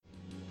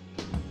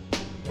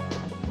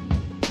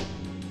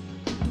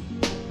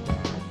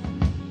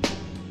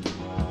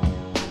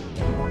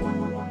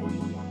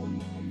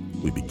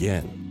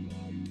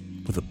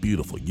begin with a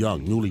beautiful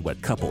young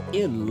newlywed couple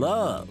in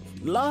love,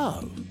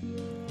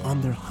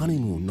 on their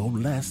honeymoon, no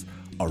less,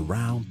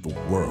 around the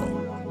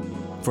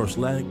world. First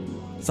leg,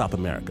 South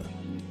America.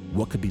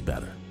 What could be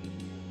better?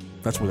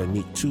 That's where they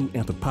meet two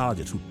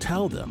anthropologists who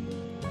tell them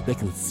they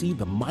can see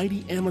the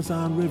mighty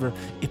Amazon River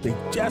if they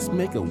just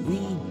make a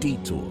wee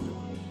detour.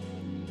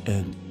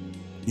 And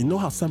you know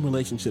how some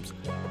relationships,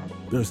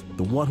 there's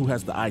the one who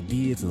has the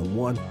ideas and the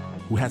one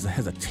who has the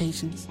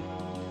hesitations?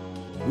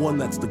 One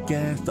that's the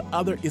gas, the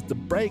other is the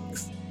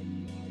brakes.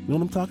 You know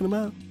what I'm talking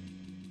about?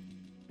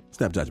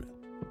 Snap Judgment.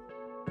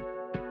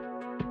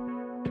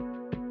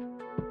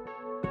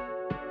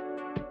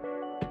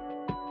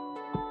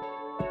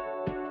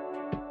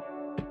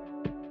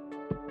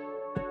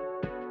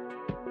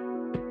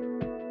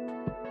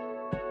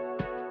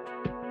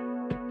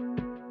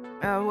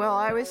 Well,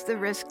 I was the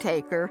risk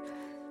taker,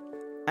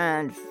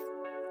 and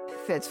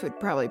Fitz would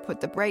probably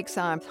put the brakes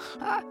on,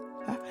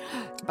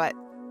 but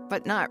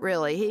not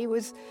really. He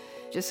was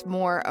just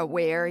more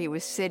aware. He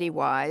was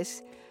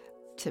city-wise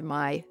to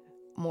my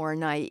more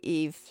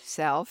naive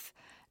self.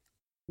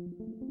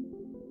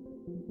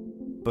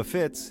 But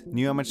Fitz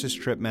knew how much this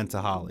trip meant to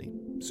Holly,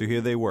 so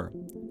here they were,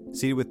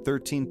 seated with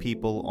 13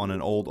 people on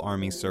an old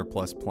Army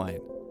surplus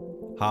plane.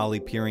 Holly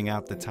peering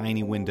out the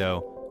tiny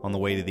window on the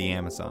way to the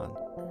Amazon.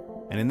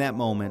 And in that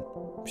moment,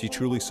 she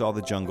truly saw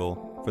the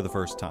jungle for the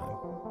first time.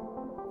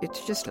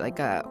 It's just like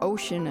an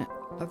ocean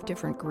of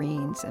different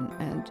greens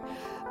and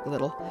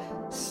little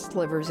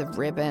slivers of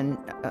ribbon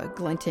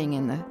glinting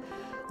in the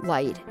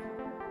light.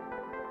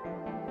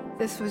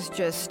 This was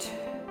just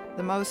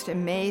the most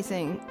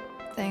amazing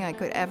thing I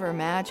could ever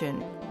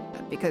imagine,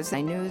 because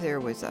I knew there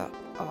was a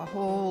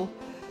whole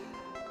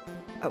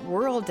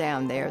world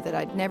down there that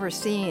I'd never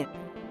seen.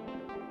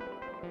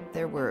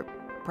 There were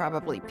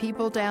probably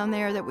people down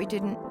there that we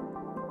didn't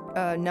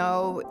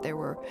know. There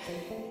were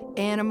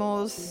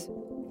animals,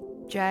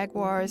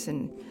 jaguars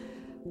and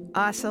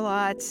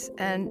ocelots,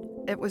 and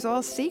it was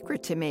all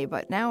secret to me,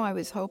 but now I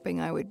was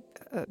hoping I would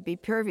be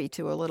privy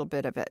to a little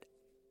bit of it.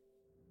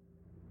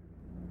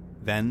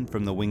 Then,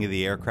 from the wing of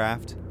the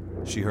aircraft,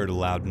 she heard a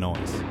loud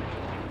noise.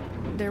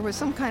 There was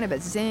some kind of a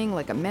zing,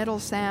 like a metal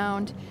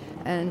sound,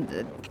 and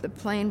the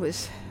plane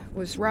was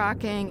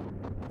rocking.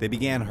 They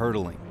began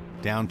hurtling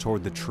down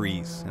toward the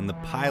trees, and the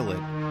pilot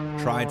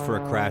tried for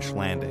a crash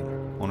landing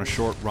on a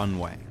short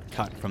runway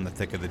cut from the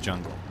thick of the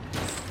jungle.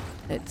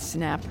 It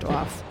snapped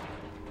off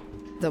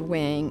the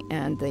wing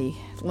and the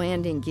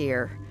landing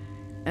gear,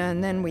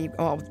 and then we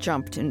all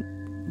jumped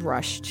and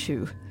rushed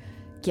to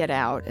get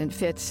out, and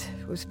Fitz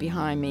was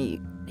behind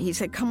me. He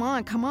said, come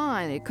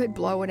on, it could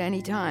blow at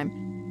any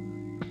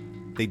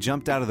time. They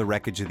jumped out of the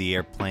wreckage of the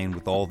airplane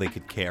with all they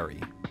could carry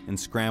and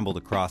scrambled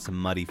across a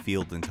muddy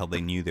field until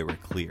they knew they were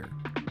clear.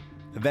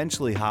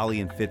 Eventually, Holly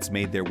and Fitz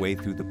made their way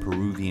through the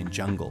Peruvian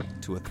jungle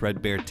to a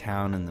threadbare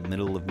town in the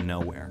middle of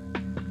nowhere.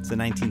 It's the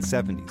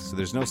 1970s, so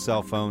there's no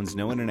cell phones,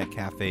 no internet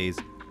cafes,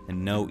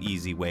 and no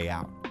easy way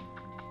out.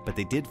 But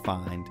they did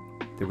find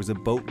there was a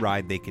boat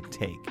ride they could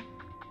take,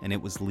 and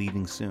it was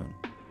leaving soon.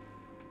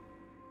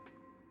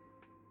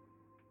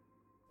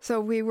 So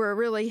we were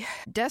really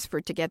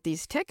desperate to get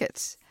these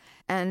tickets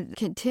and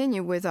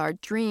continue with our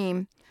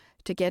dream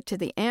to get to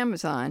the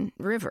Amazon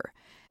River.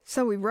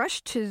 So we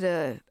rushed to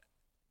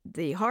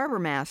the harbor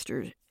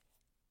master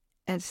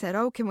and said,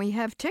 can we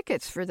have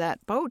tickets for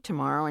that boat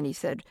tomorrow? And he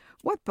said,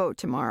 what boat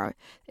tomorrow?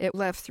 It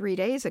left 3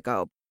 days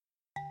ago.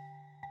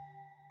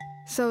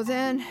 So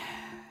then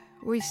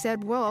we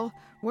said, well,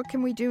 what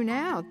can we do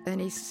now?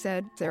 And he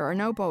said, there are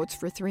no boats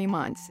for 3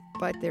 months,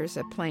 but there's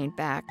a plane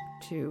back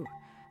to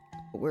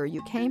where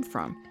you came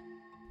from.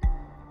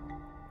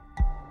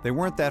 They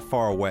weren't that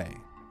far away.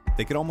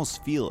 They could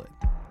almost feel it.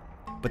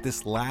 But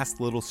this last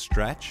little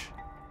stretch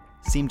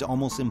seemed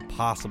almost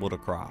impossible to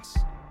cross.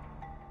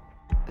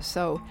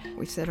 So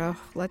we said,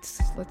 let's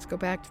go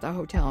back to the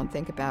hotel and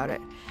think about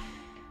it.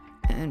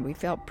 And we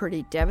felt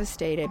pretty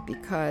devastated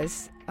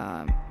because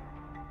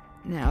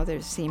now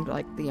there seemed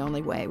like the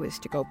only way was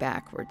to go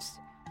backwards.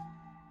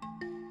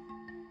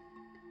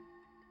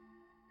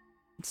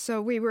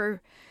 So we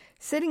were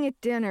sitting at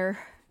dinner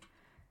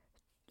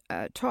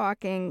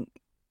talking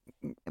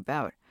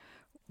about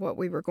what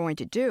we were going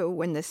to do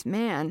when this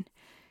man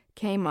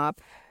came up,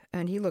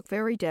 and he looked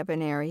very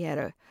debonair. He had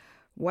a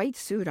white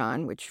suit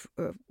on, which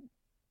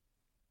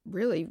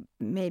really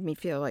made me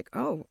feel like,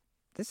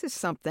 this is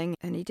something.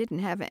 And he didn't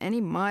have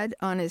any mud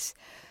on his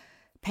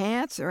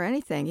pants or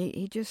anything.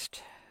 He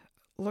just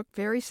looked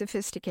very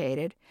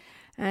sophisticated.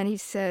 And he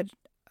said,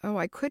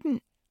 I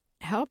couldn't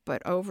help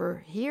but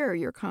overhear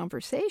your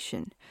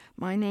conversation.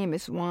 My name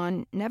is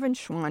Juan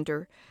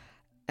Nevenschwander,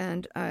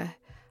 and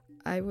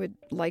I would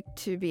like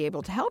to be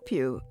able to help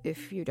you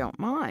if you don't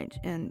mind.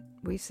 And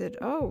we said,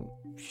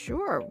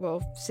 sure,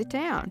 well, sit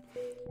down.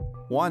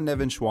 Juan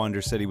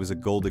Nevenschwander said he was a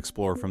gold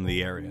explorer from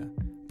the area,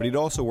 but he'd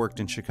also worked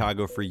in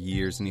Chicago for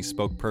years and he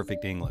spoke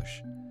perfect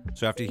English.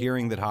 So after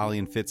hearing that Holly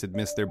and Fitz had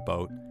missed their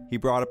boat, he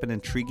brought up an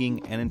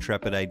intriguing and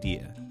intrepid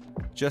idea.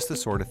 Just the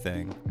sort of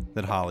thing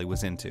that Holly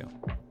was into.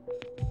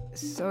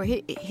 So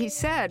he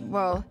said,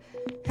 well,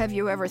 have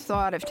you ever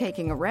thought of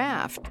taking a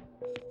raft?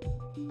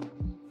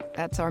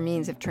 That's our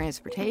means of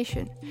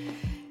transportation.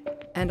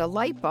 And a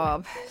light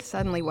bulb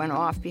suddenly went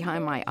off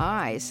behind my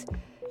eyes.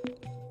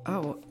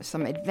 Oh,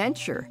 some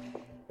adventure.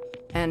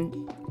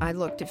 And I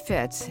looked at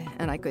Fitz,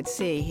 and I could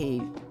see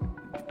he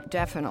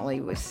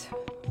definitely was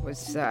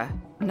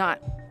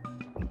not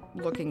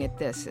looking at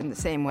this in the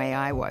same way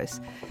I was.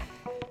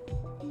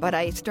 But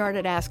I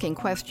started asking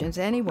questions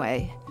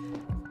anyway.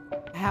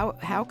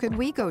 How could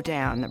we go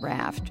down the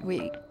raft?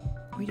 We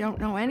don't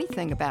know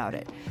anything about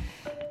it.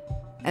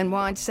 And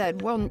Juan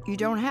said, well, you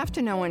don't have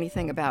to know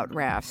anything about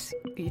rafts.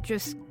 You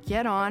just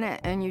get on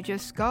it and you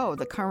just go.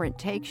 The current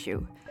takes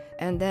you.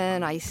 And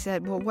then I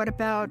said, well, what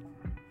about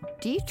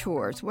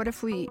detours? What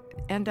if we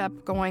end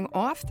up going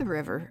off the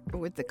river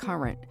with the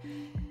current?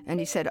 And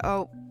he said,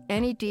 oh,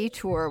 any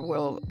detour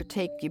will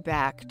take you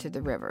back to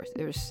the river.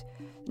 There's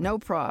no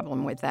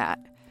problem with that.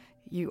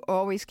 You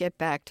always get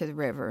back to the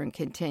river and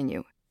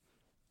continue.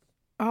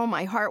 Oh,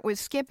 my heart was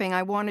skipping.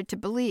 I wanted to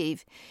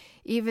believe,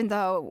 even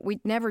though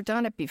we'd never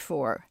done it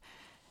before.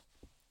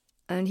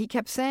 And he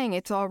kept saying,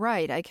 it's all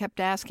right. I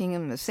kept asking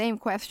him the same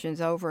questions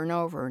over and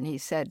over, and he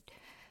said,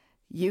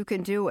 you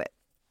can do it.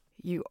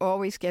 You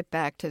always get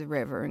back to the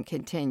river and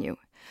continue.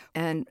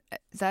 And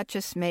that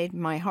just made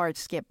my heart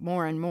skip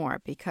more and more,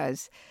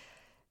 because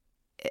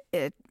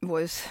it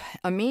was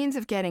a means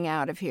of getting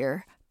out of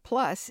here,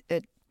 plus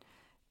it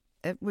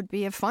would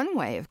be a fun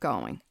way of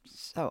going.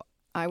 So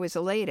I was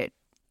elated.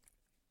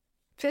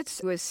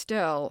 Fitz was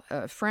still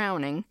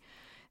frowning,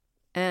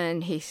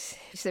 and he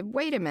said,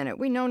 wait a minute,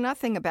 we know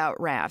nothing about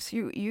rafts.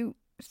 You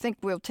think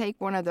we'll take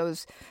one of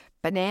those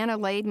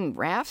banana-laden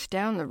rafts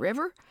down the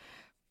river?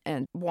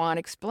 And Juan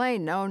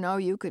explained, no,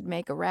 you could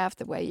make a raft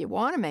the way you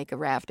want to make a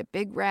raft, a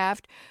big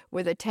raft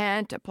with a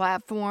tent, a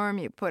platform,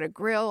 you put a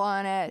grill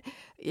on it,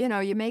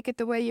 you make it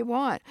the way you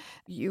want.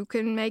 You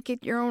can make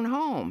it your own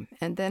home.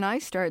 And then I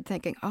started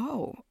thinking,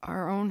 oh,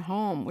 our own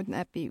home, wouldn't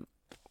that be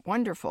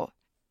wonderful?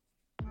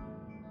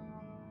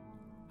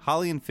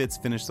 Holly and Fitz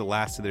finished the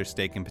last of their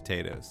steak and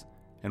potatoes,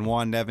 and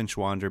Juan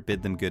Nevenschwander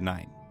bid them good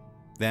night.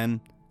 Then,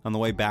 on the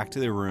way back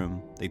to their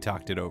room, they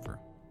talked it over.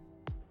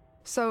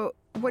 So,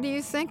 what do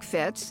you think,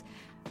 Fitz?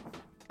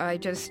 I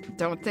just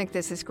don't think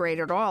this is great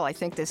at all. I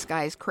think this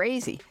guy's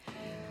crazy.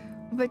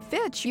 But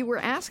Fitz, you were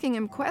asking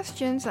him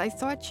questions. I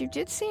thought you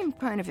did seem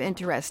kind of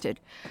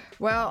interested.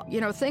 Well,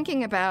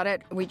 thinking about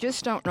it, we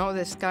just don't know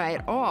this guy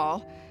at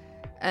all.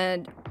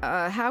 And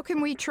how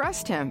can we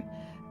trust him?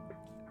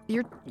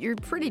 You're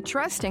pretty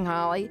trusting,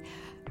 Holly.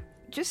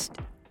 Just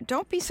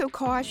don't be so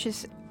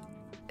cautious.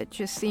 It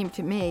just seemed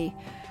to me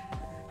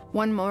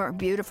one more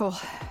beautiful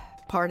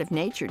part of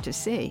nature to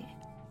see.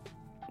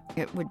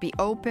 It would be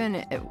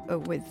open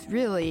with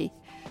really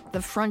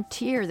the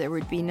frontier. There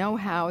would be no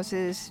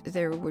houses.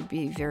 There would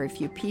be very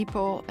few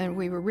people. And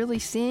we were really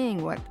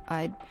seeing what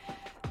I'd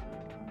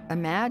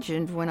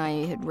imagined when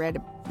I had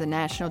read the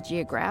National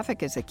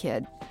Geographic as a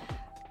kid.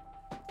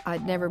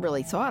 I'd never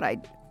really thought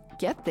I'd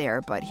get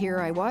there, but here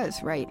I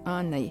was right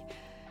on the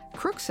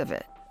crux of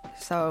it.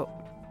 So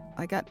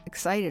I got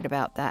excited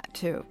about that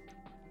too.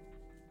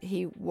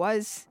 He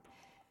was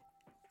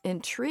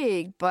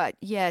intrigued, but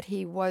yet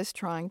he was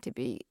trying to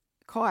be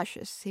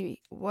cautious. He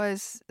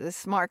was the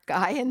smart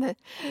guy in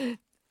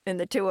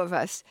the two of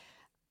us.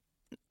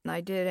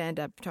 I did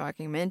end up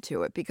talking him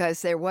into it,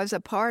 because there was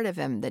a part of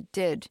him that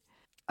did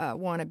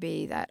want to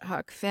be that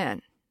Huck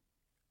Finn,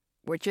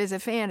 which is a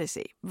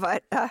fantasy,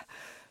 but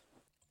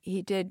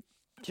he did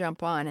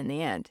jump on in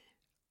the end.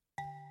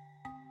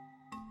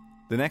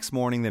 The next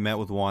morning, they met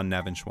with Juan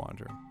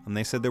Nevenschwander, and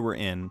they said they were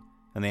in,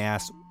 and they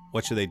asked,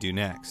 what should they do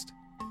next?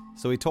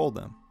 So he told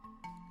them,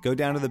 go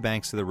down to the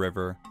banks of the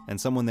river, and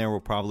someone there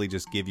will probably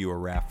just give you a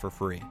raft for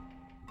free.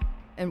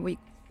 And we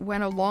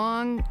went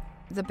along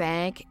the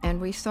bank,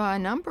 and we saw a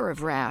number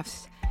of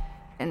rafts.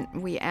 And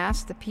we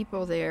asked the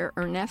people there,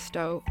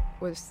 Ernesto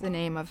was the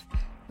name of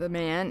the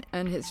man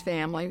and his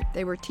family.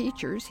 They were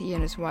teachers, he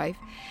and his wife.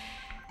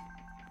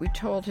 We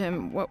told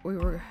him what we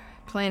were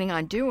planning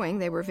on doing.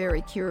 They were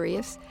very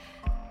curious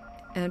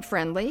and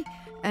friendly.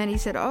 And he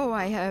said, oh,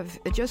 I have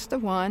just the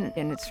one,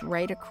 and it's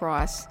right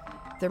across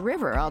the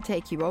river. I'll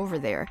take you over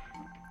there.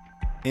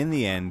 In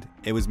the end,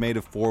 it was made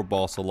of 4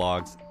 balsa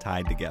logs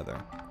tied together.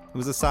 It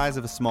was the size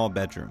of a small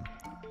bedroom.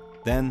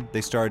 Then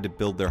they started to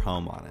build their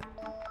home on it.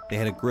 They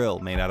had a grill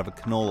made out of a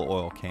canola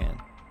oil can,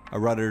 a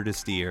rudder to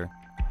steer,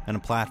 and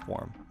a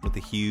platform with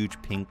a huge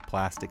pink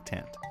plastic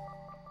tent.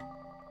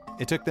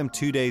 It took them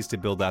 2 days to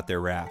build out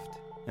their raft,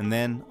 and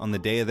then, on the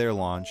day of their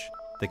launch,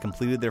 they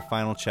completed their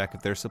final check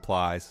of their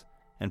supplies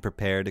and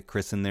prepared to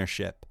christen their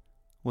ship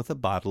with a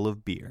bottle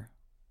of beer.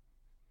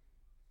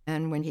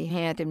 And when he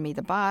handed me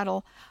the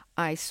bottle,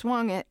 I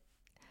swung it,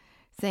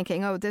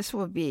 thinking, oh, this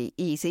will be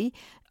easy.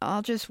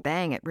 I'll just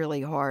bang it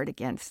really hard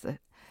against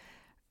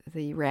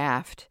the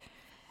raft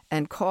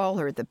and call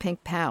her the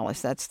Pink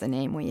Palace. That's the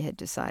name we had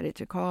decided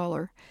to call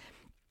her.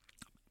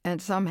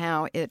 And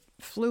somehow it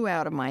flew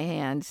out of my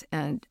hands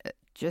and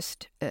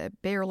just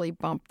barely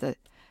bumped the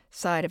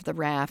side of the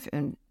raft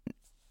and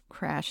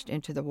crashed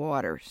into the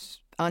water,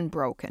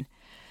 unbroken.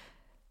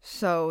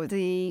 So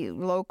the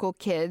local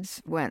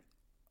kids went,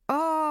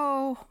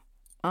 "Oh,"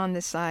 on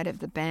the side of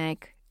the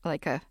bank,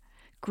 like a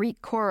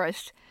Greek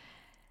chorus.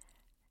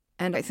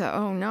 And I thought,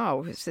 oh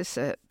no, is this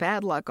a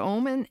bad luck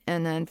omen?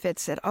 And then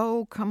Fitz said,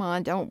 "Oh, come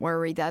on, don't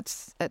worry.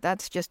 That's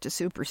just a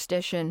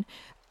superstition.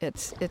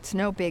 It's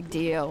no big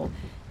deal."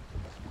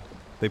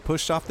 They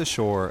pushed off the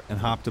shore and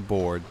hopped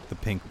aboard the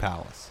Pink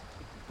Palace.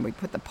 We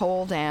put the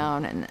pole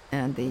down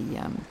and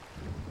the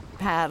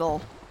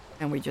paddle,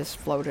 and we just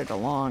floated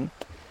along,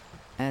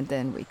 and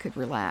then we could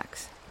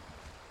relax.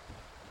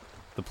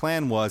 The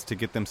plan was to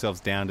get themselves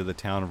down to the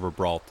town of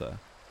Gibraltar.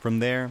 From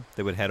there,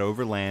 they would head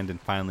overland and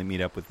finally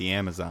meet up with the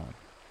Amazon.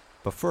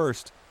 But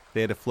first,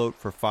 they had to float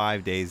for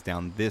 5 days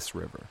down this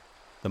river,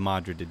 the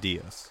Madre de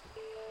Dios.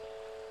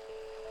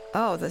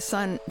 Oh, the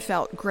sun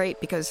felt great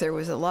because there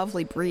was a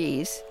lovely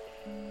breeze,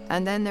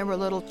 and then there were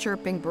little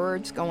chirping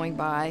birds going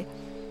by,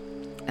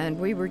 and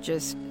we were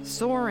just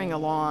soaring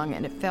along,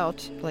 and it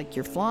felt like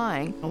you're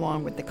flying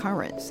along with the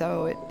current,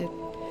 so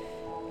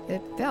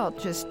it felt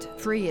just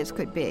free as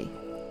could be.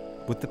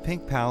 With the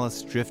Pink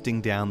Palace drifting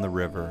down the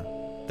river,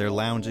 they're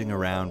lounging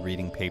around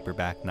reading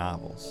paperback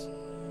novels.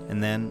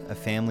 And then a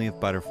family of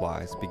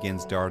butterflies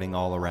begins darting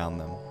all around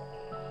them.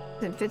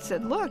 And Fitz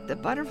said, "Look, the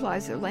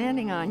butterflies are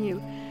landing on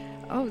you."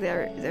 Oh,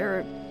 there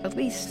are at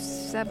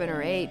least 7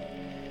 or 8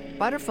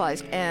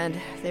 butterflies, and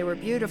they were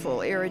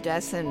beautiful,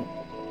 iridescent,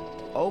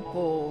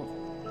 opal,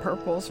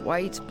 purples,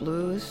 whites,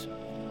 blues.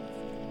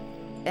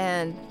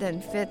 And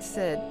then Fitz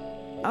said,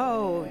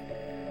 "Oh,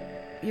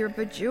 you're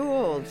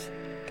bejeweled."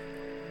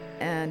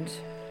 And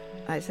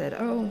I said,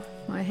 "Oh,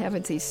 my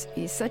heavens,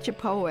 he's such a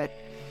poet."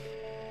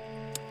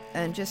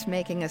 And just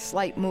making a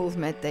slight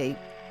movement, they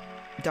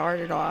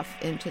darted off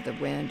into the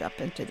wind, up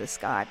into the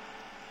sky.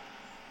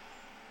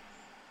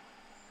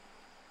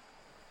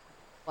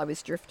 I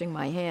was drifting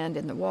my hand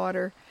in the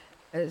water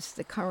as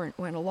the current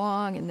went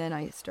along, and then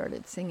I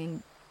started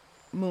singing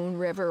Moon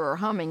River, or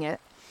humming it.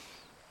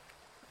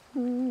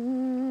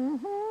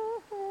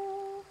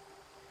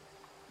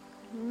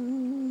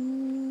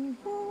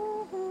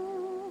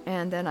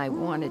 And then I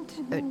wanted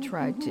to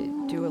try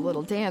to do a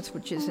little dance,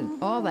 which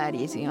isn't all that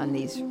easy on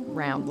these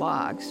round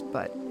logs,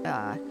 but,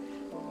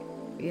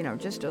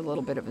 just a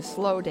little bit of a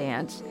slow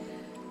dance.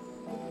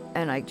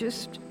 And I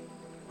just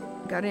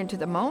got into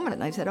the moment,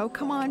 and I said, "Oh,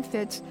 come on,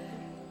 Fitz,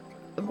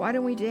 why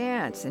don't we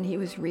dance?" And he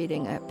was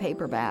reading a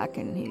paperback,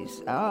 and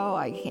 "Oh,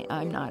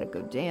 I'm not a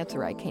good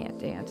dancer, I can't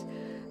dance."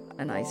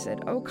 And I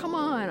said, "Oh, come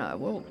on,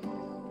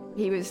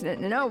 he was,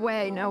 no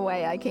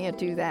way, I can't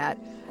do that.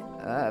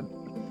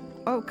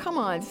 "Oh, come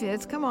on,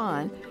 Fitz, come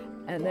on."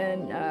 And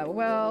then,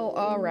 "Well,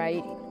 all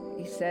right,"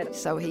 he said.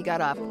 So he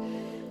got up,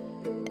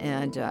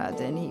 and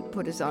then he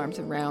put his arms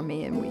around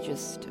me, and we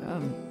just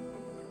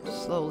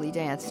slowly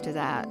danced to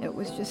that. It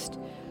was just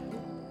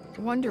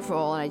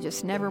wonderful, and I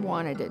just never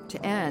wanted it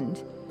to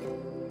end.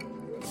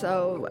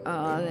 So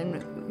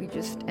then we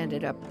just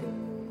ended up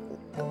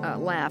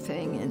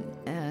laughing,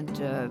 and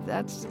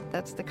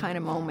that's the kind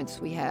of moments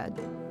we had.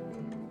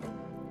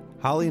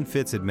 Holly and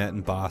Fitz had met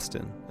in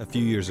Boston a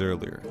few years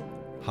earlier.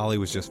 Holly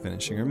was just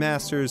finishing her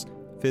master's,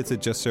 Fitz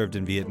had just served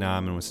in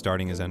Vietnam and was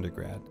starting his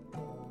undergrad.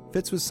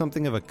 Fitz was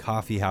something of a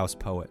coffee house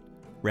poet,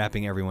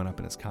 wrapping everyone up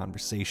in his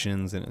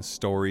conversations and his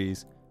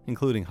stories,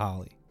 including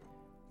Holly.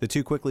 The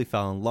two quickly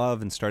fell in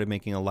love and started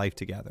making a life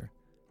together.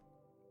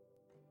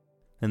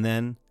 And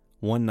then,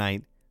 one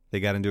night,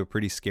 they got into a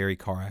pretty scary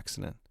car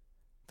accident.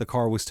 The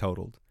car was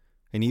totaled,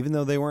 and even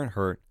though they weren't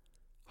hurt,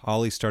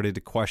 Holly started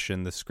to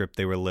question the script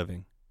they were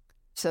living.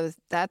 So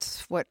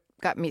that's what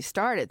got me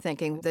started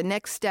thinking the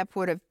next step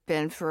would have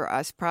been for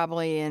us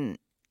probably in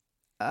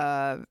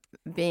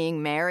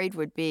being married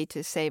would be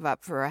to save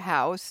up for a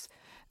house.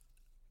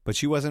 But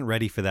she wasn't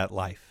ready for that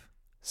life,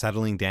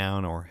 settling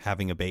down or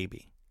having a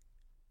baby.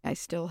 I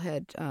still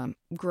had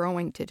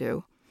growing to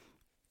do.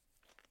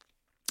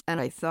 And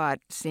I thought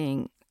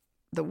seeing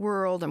the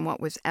world and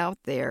what was out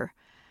there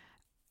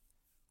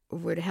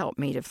would help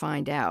me to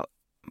find out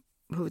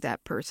who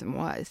that person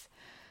was.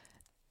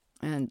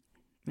 And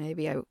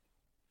maybe I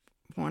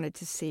wanted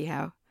to see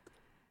how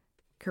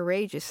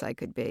courageous I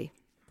could be.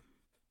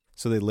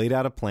 So they laid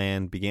out a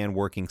plan, began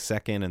working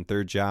second and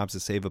third jobs to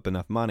save up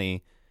enough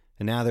money,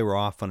 and now they were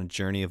off on a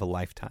journey of a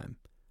lifetime,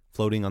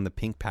 floating on the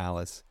Pink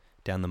Palace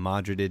down the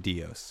Madre de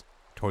Dios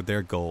toward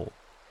their goal,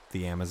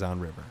 the Amazon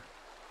River.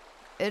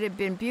 It had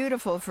been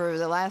beautiful for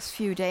the last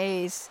few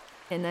days,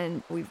 and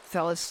then we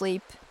fell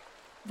asleep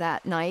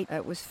that night.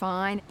 It was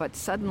fine, but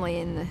suddenly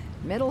in the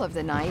middle of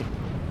the night,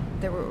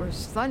 there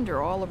was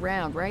thunder all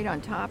around, right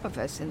on top of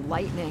us, and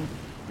lightning.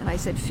 And I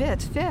said,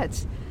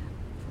 Fitz,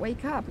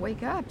 wake up,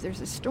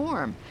 there's a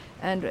storm.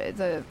 And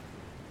the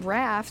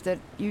raft that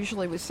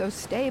usually was so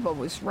stable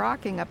was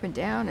rocking up and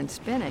down and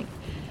spinning.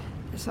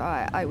 So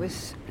I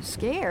was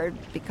scared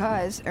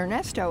because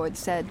Ernesto had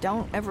said,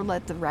 don't ever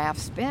let the raft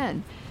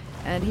spin.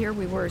 And here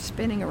we were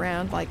spinning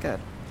around like a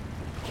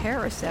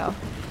carousel.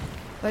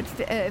 But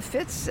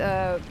Fitz,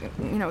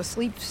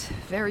 sleeps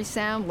very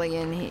soundly,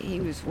 and he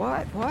was,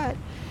 what?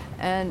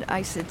 And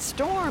I said,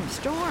 "Storm,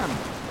 storm."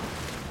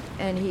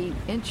 And he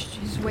inched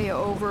his way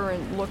over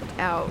and looked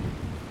out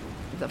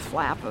the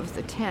flap of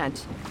the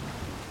tent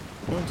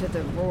into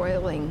the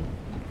roiling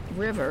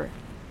river.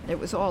 It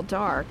was all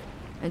dark.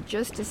 And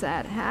just as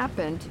that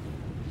happened,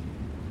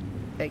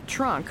 a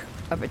trunk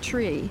of a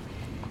tree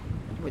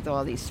with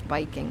all these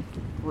spiking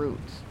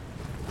roots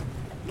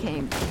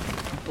came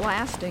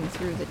blasting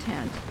through the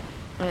tent.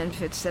 And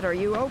Fitz said, "Are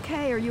you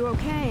okay? Are you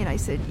okay?" And I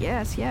said,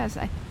 yes,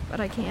 but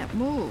I can't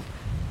move.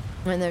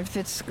 And then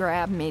Fitz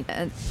grabbed me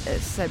and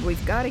said,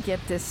 "We've got to get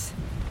this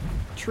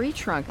tree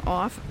trunk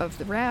off of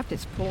the raft.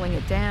 It's pulling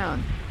it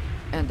down."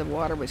 And the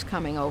water was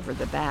coming over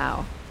the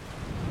bow.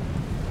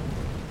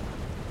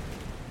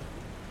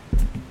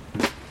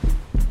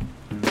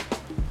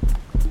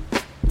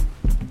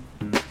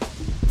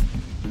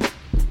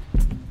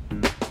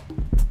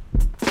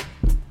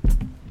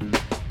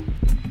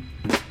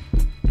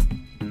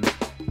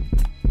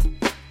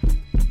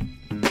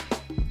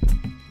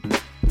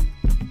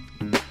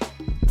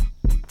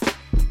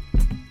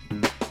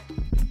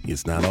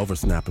 It's not over,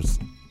 snappers.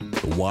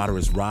 The water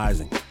is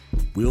rising.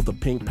 Will the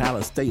Pink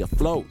Palace stay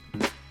afloat?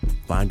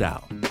 Find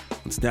out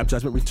when Snap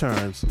Judgment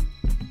returns.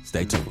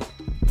 Stay tuned.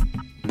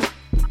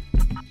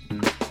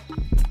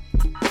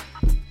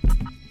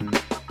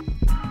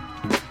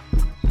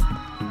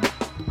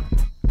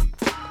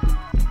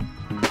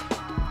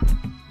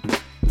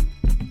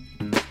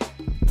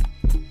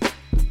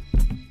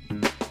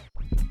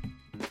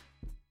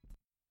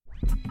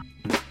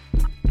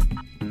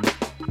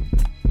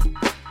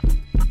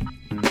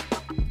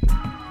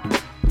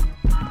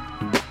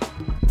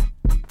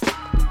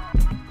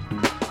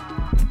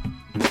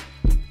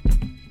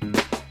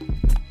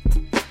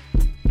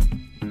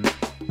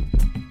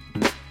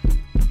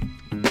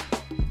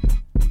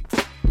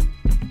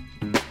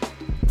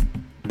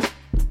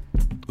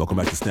 Welcome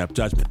back to Snap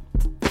Judgment,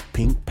 the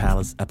Pink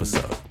Palace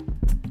episode.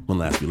 When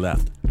last we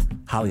left,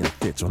 Holly and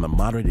Fitz are on the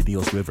moderated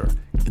Eels River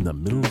in the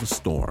middle of a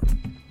storm.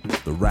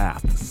 The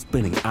raft is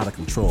spinning out of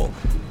control,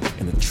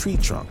 and the tree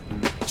trunk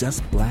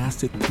just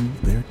blasted through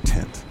their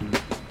tent.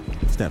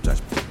 Snap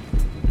Judgment.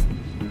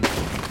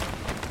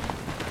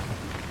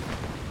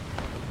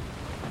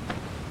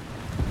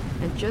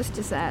 And just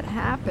as that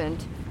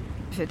happened,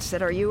 Fitz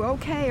said, "Are you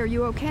okay? Are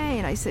you okay?"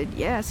 And I said,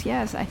 yes,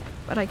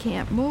 but I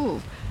can't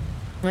move.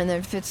 And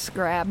then Fitz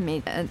grabbed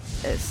me and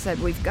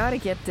said, "We've got to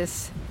get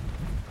this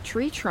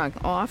tree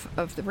trunk off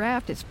of the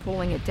raft. It's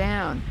pulling it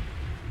down."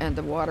 And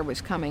the water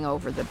was coming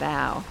over the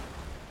bow.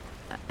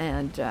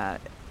 And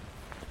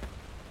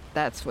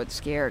that's what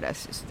scared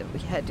us, is that we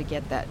had to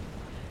get that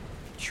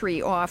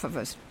tree off of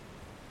us.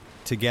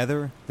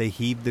 Together, they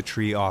heaved the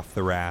tree off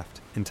the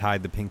raft and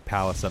tied the Pink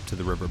Palace up to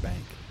the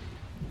riverbank.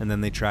 And then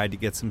they tried to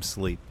get some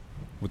sleep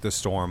with the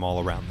storm all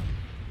around them.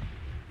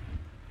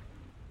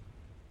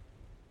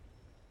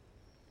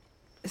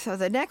 So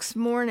the next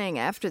morning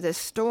after the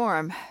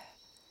storm,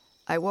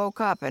 I woke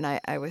up and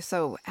I was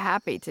so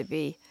happy to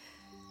be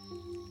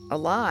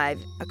alive.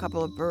 A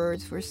couple of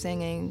birds were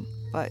singing,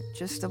 but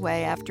just the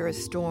way after a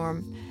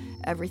storm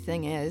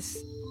everything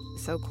is,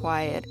 so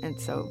quiet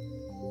and so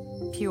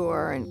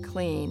pure and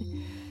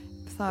clean.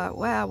 I thought,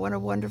 wow, what a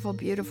wonderful,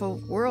 beautiful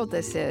world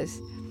this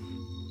is.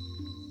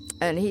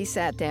 And he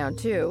sat down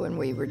too, and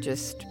we were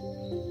just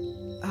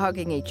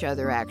hugging each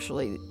other,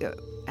 actually,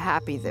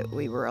 happy that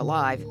we were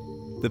alive.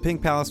 The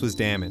Pink Palace was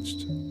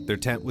damaged. Their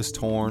tent was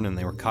torn and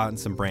they were caught in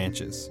some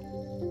branches.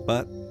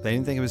 But they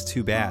didn't think it was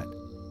too bad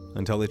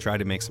until they tried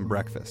to make some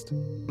breakfast.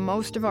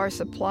 Most of our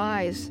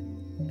supplies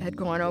had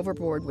gone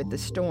overboard with the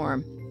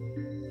storm.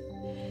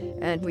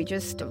 And we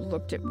just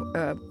looked at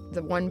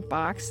the one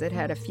box that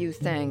had a few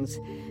things.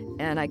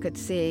 And I could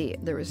see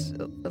there was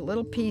a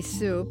little pea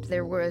soup.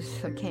 There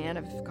was a can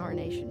of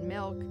carnation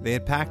milk. They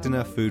had packed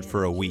enough food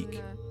for a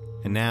week.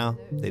 And now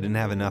they didn't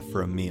have enough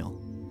for a meal.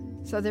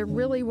 So there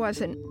really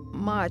wasn't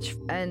much,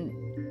 and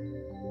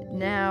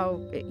now,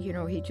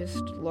 he just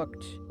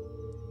looked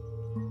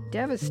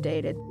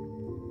devastated.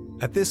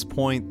 At this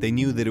point, they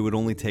knew that it would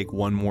only take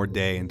one more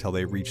day until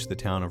they reached the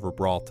town of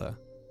Gibraltar,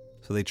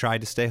 so they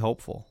tried to stay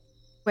hopeful.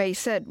 Well, he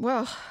said,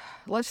 "Well,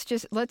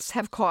 let's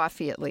have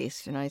coffee at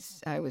least," and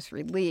I was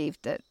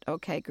relieved that,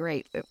 okay,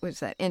 great, it was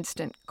that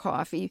instant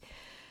coffee,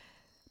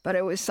 but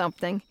it was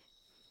something.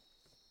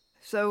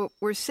 So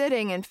we're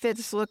sitting, and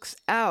Fitz looks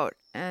out,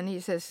 and he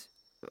says,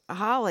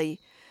 "Holly,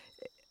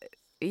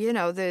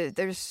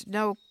 there's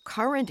no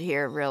current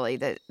here, really.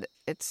 That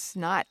it's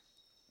not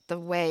the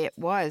way it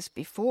was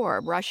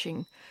before,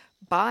 rushing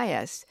by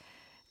us."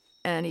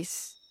 And he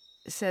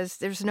says,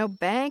 "There's no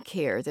bank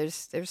here.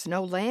 There's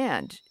no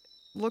land.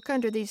 Look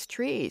under these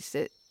trees.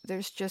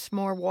 There's just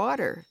more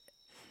water.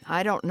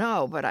 I don't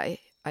know, but I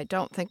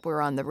don't think we're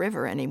on the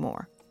river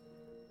anymore."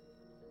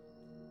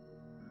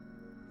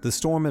 The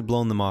storm had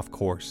blown them off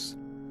course,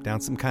 down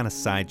some kind of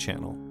side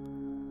channel.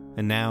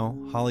 And now,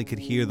 Holly could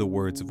hear the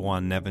words of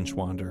Juan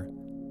Nevenschwander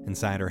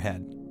inside her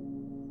head.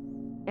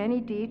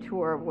 "Any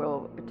detour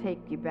will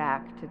take you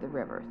back to the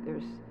river.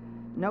 There's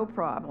no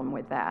problem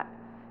with that.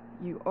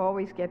 You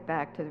always get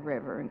back to the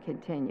river and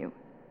continue."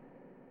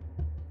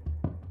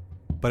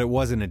 But it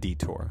wasn't a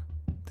detour.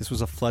 This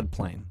was a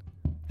floodplain,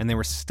 and they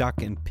were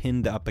stuck and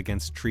pinned up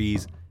against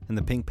trees, and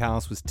the Pink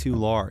Palace was too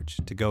large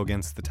to go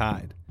against the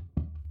tide.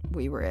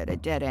 We were at a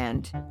dead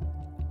end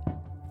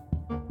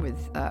with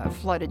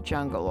flooded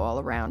jungle all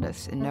around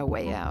us and no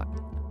way out.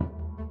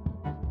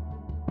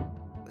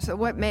 So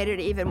what made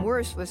it even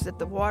worse was that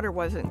the water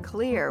wasn't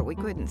clear. We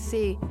couldn't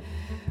see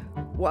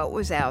what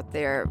was out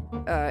there.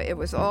 It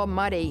was all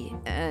muddy,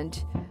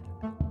 and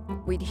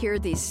we'd hear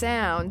these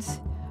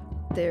sounds.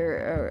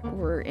 There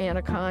were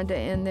anaconda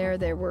in there.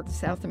 There were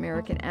South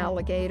American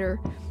alligator,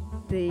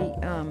 the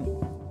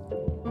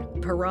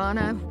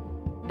piranha,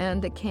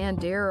 and the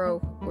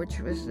candiru, which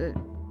was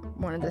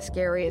one of the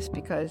scariest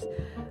because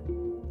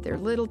they're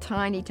little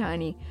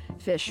tiny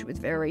fish with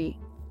very,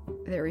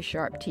 very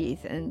sharp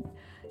teeth, and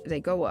they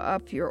go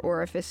up your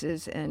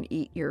orifices and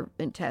eat your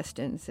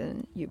intestines,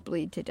 and you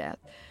bleed to death.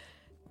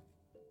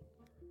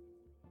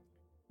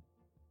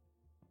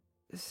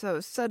 So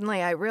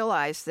suddenly I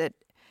realized that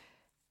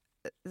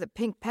the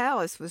Pink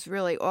Palace was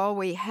really all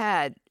we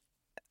had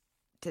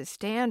to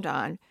stand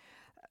on,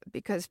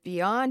 because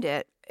beyond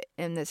it,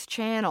 in this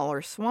channel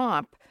or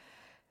swamp,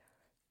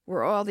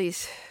 were all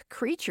these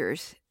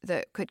creatures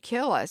that could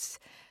kill us.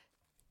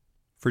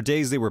 For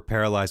days they were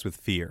paralyzed with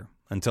fear,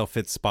 until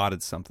Fitz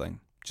spotted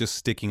something, just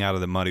sticking out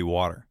of the muddy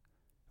water.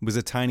 It was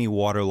a tiny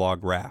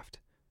waterlogged raft.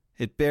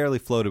 It barely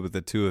floated with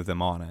the two of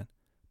them on it,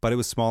 but it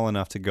was small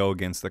enough to go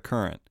against the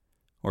current,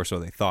 or so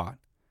they thought.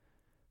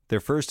 Their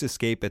first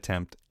escape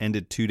attempt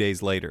ended 2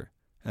 days later,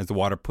 as the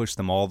water pushed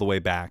them all the way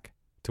back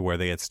to where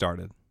they had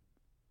started.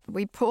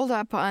 We pulled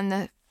up on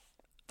the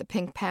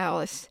Pink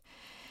Palace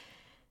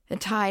and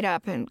tied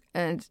up,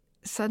 and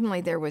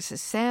suddenly there was a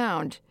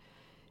sound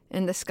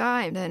in the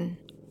sky. And then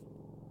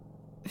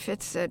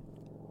Fitz said,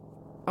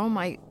 oh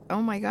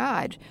my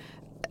God,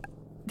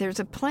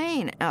 there's a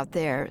plane out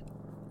there.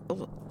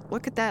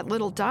 Look at that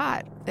little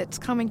dot. It's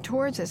coming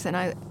towards us. And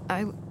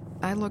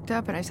I looked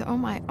up and I said, oh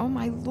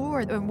my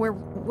Lord. And we're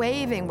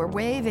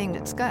waving.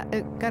 It's got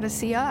to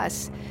see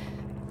us.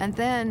 And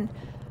then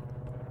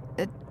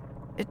it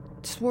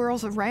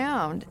swirls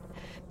around.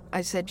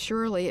 I said,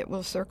 surely it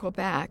will circle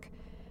back.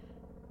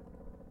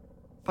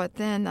 But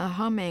then the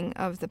humming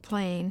of the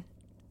plane,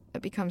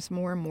 it becomes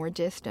more and more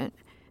distant.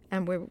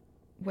 And we're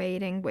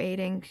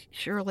waiting.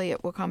 Surely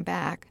it will come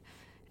back.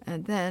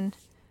 And then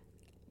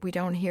we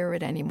don't hear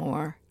it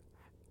anymore.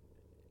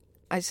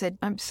 I said,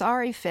 I'm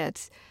sorry,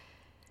 Fitz.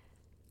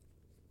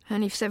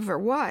 And he said, for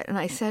what? And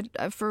I said,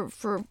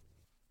 for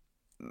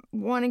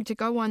wanting to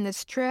go on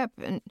this trip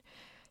and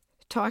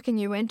talking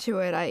you into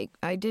it.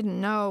 I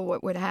didn't know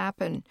what would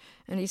happen.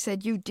 And he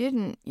said, you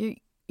didn't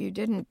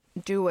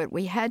do it.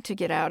 We had to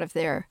get out of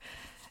there.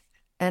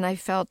 And I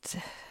felt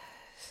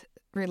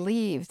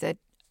relieved that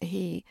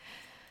he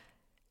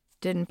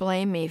didn't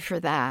blame me for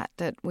that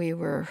we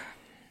were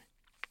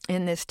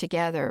in this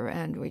together,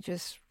 and we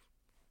just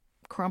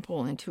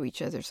crumple into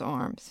each other's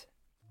arms.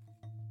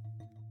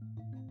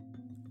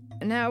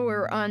 Now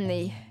we're on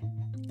the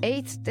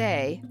 8th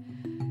day,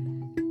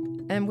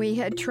 and we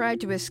had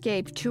tried to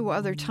escape 2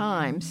 other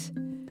times,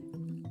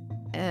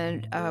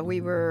 and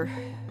we were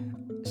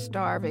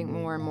starving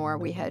more and more.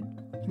 We had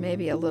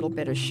maybe a little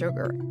bit of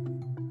sugar.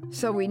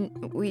 So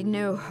we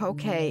knew,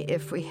 okay,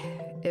 if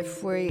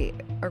we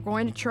are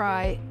going to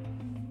try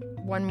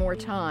one more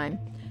time,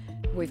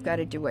 we've got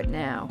to do it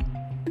now.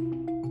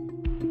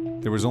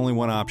 There was only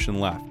one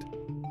option left,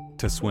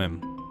 to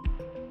swim.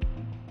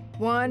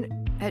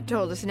 One had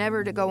told us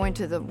never to go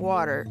into the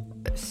water,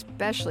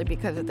 especially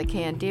because of the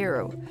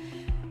candiru.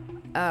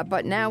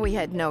 But now we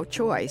had no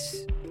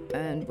choice,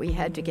 and we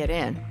had to get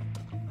in.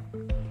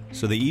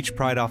 So they each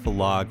pried off a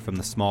log from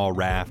the small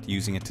raft,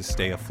 using it to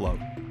stay afloat.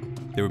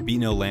 There would be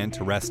no land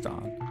to rest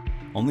on,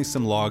 only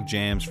some log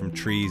jams from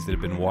trees that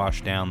had been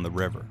washed down the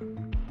river.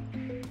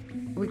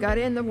 We got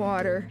in the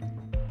water,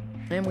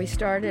 and we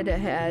started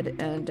ahead,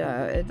 and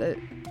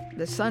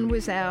the sun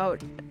was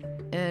out,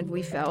 and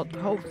we felt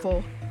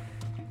hopeful.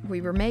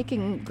 We were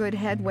making good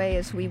headway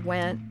as we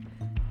went.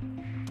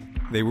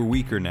 They were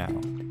weaker now.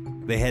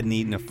 They hadn't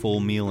eaten a full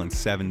meal in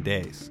 7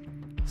 days.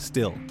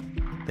 Still,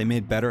 they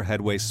made better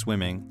headway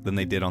swimming than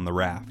they did on the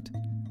raft.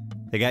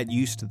 They got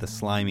used to the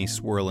slimy,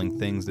 swirling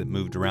things that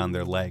moved around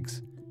their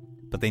legs,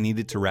 but they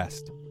needed to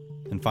rest.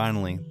 And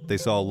finally, they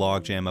saw a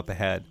log jam up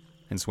ahead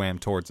and swam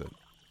towards it.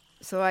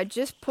 So I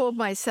just pulled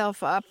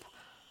myself up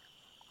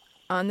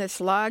on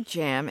this log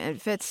jam,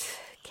 and Fitz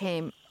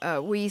came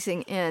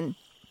wheezing in,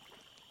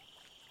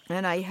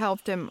 and I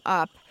helped him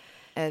up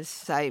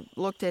as I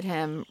looked at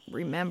him,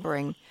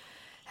 remembering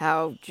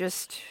how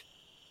just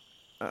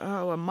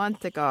a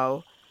month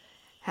ago,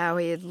 how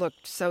he had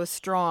looked so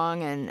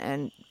strong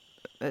and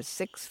a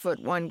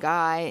 6'1"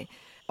 guy,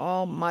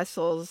 all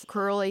muscles,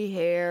 curly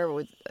hair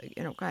with,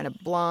 kind of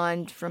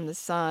blonde from the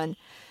sun.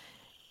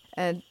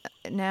 And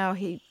now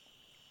he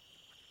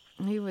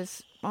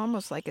was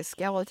almost like a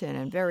skeleton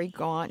and very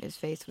gaunt. His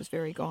face was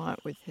very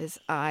gaunt with his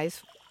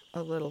eyes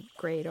a little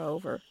grayed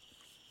over.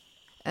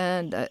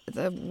 And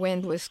the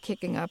wind was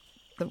kicking up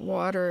the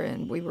water,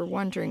 and we were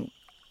wondering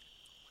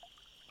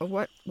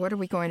what are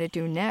we going to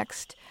do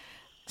next?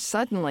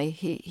 Suddenly,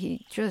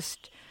 he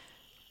just,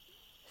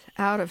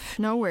 out of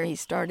nowhere, he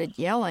started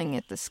yelling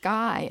at the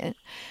sky,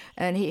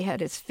 and he had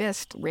his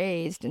fist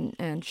raised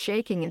and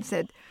shaking and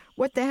said,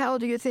 "What the hell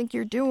do you think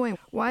you're doing?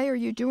 Why are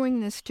you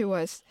doing this to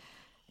us?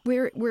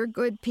 We're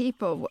good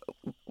people.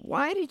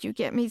 Why did you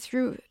get me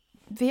through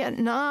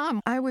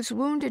Vietnam? I was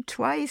wounded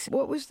twice.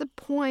 What was the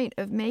point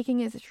of making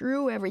it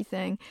through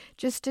everything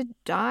just to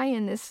die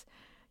in this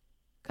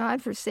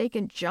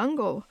godforsaken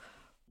jungle?"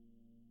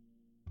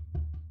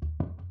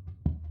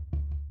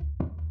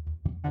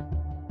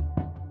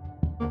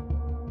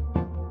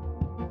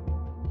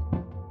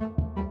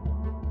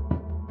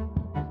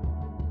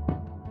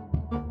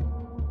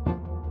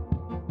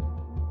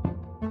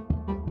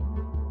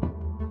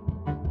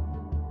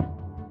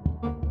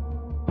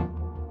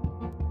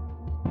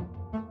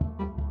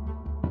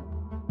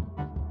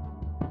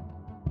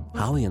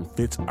 Holly and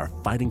Fitz are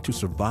fighting to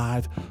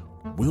survive.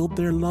 Will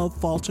their love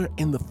falter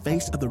in the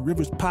face of the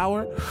river's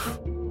power?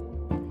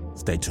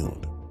 Stay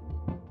tuned.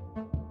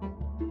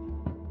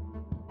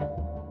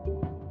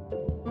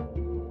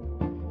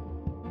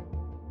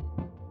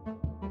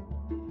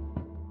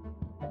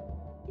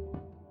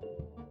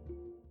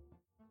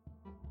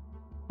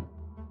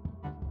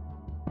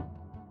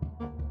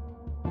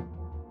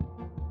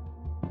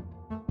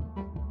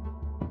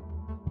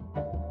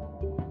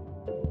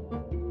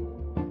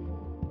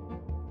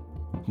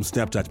 From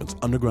Snap Judgment's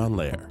underground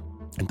lair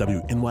and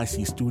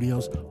WNYC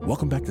Studios,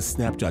 welcome back to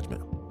Snap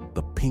Judgment,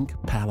 the Pink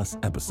Palace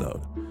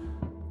episode.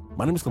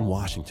 My name is Glenn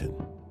Washington,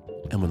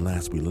 and when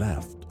last we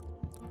left,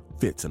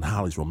 Fitz and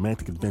Holly's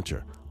romantic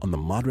adventure on the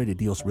Madre de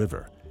Dios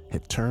River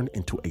had turned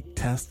into a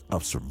test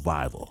of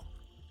survival.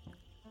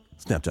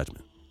 Snap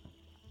Judgment.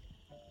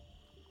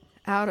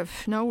 Out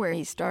of nowhere,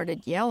 he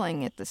started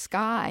yelling at the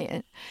sky,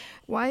 and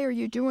 "Why are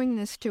you doing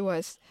this to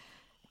us?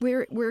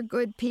 We're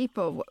good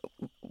people.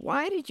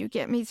 Why did you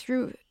get me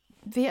through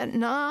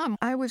Vietnam?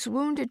 I was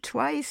wounded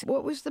twice.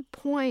 What was the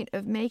point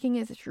of making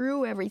it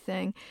through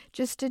everything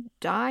just to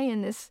die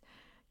in this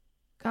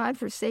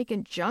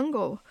godforsaken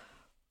jungle?"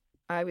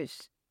 I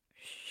was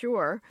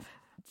sure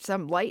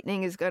some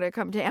lightning is going to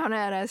come down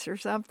at us or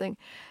something.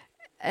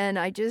 And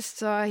I just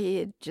saw he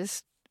had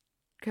just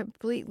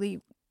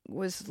completely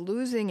was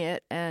losing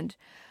it. And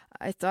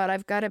I thought,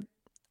 I've got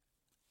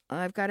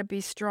to be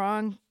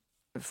strong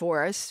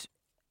for us,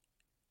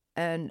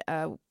 and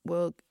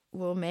we'll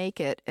make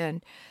it.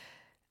 And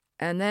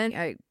then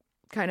I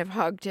kind of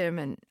hugged him,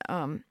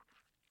 and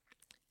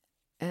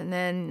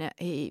then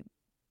he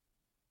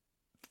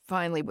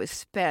finally was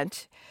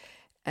spent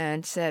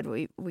and said,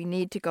 we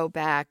need to go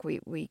back.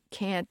 We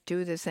can't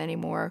do this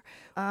anymore.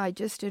 I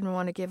just didn't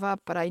want to give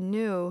up, but I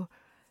knew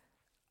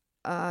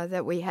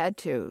that we had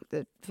to,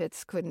 that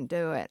Fitz couldn't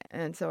do it.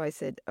 And so I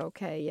said,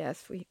 okay,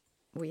 yes,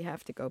 we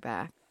have to go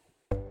back.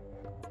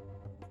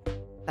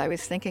 I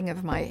was thinking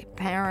of my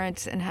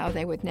parents and how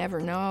they would never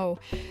know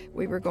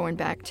we were going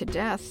back to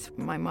death.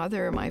 My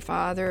mother, my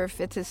father,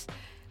 Fitz's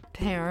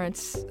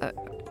parents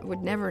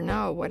would never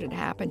know what had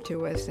happened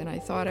to us. And I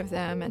thought of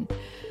them and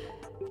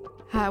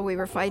how we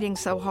were fighting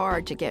so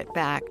hard to get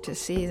back to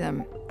see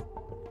them.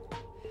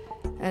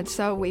 And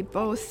so we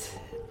both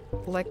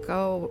let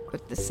go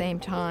at the same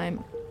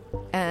time,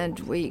 and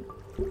we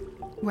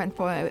went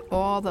by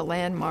all the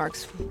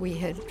landmarks we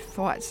had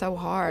fought so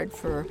hard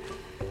for.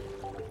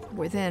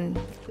 Within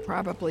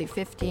probably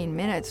 15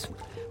 minutes,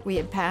 we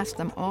had passed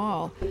them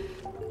all.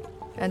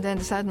 And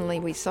then suddenly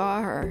we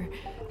saw her,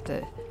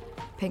 the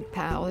Pink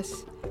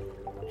Palace.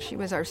 She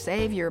was our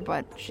savior,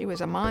 but she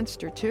was a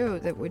monster too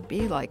that would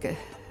be like a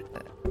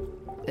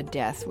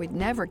death. We'd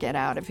never get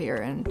out of here.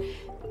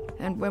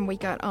 And when we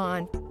got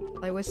on,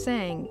 I was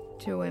saying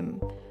to him,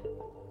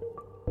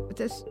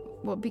 this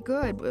will be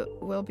good.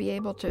 We'll be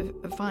able to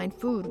find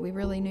food. We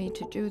really need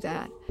to do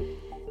that.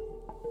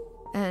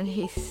 And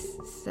he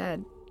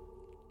said,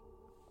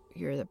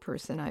 "You're the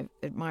person I've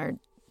admired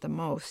the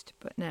most,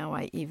 but now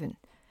I even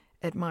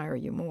admire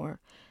you more."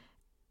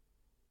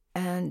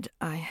 And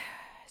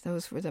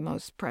those were the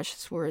most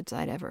precious words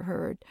I'd ever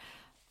heard.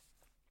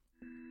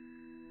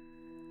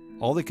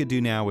 All they could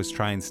do now was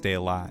try and stay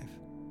alive,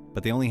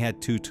 but they only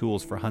had 2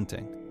 tools for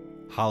hunting: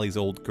 Holly's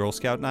old Girl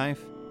Scout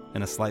knife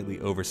and a slightly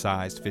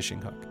oversized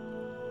fishing hook.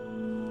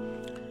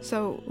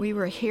 So we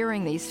were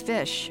hearing these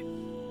fish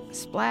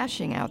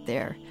splashing out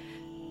there.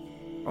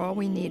 All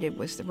we needed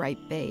was the right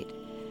bait.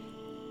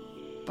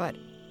 But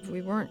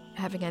we weren't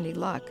having any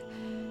luck.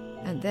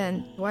 And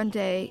then one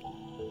day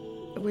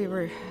we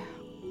were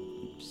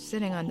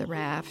sitting on the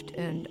raft,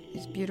 and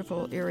these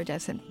beautiful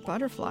iridescent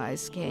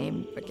butterflies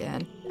came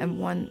again, and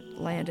one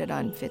landed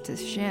on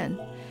Fitz's shin.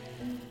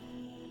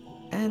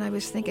 And I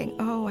was thinking,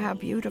 oh, how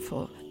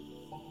beautiful.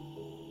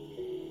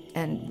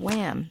 And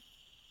wham,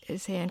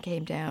 his hand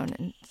came down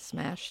and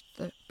smashed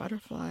the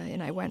butterfly,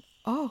 and I went,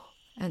 oh.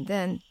 And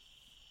then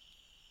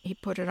he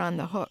put it on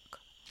the hook.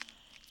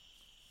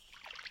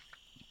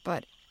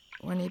 But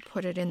when he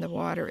put it in the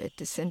water, it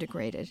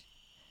disintegrated.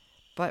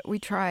 But we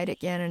tried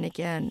again and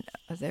again.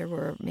 There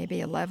were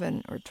maybe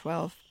 11 or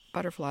 12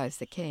 butterflies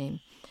that came,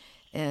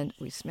 and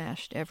we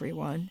smashed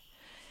everyone.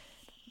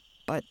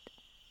 But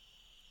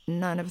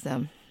none of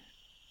them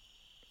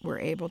were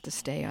able to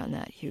stay on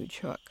that huge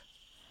hook.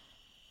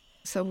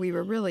 So we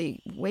were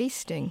really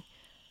wasting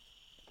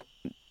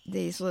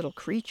these little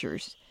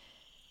creatures.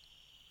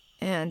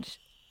 And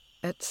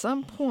at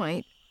some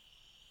point,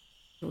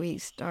 we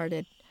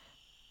started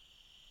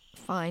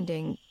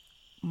finding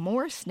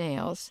more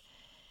snails.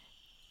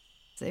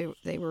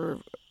 They were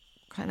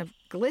kind of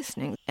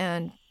glistening.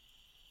 And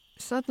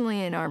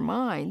suddenly in our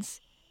minds,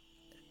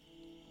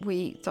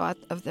 we thought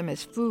of them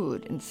as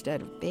food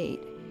instead of bait.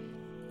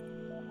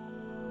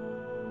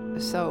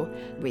 So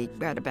we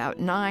got about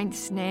 9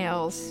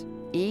 snails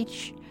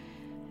each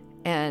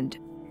and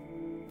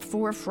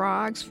 4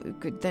 frogs. We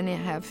could then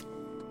have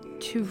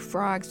 2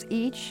 frogs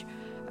each.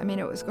 I mean,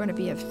 it was going to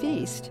be a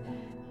feast.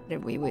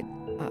 And we would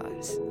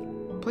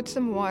put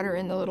some water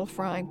in the little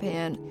frying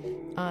pan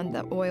on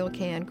the oil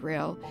can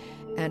grill,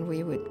 and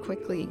we would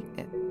quickly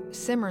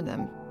simmer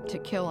them to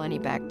kill any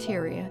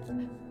bacteria.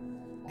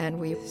 And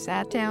we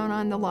sat down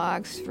on the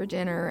logs for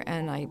dinner,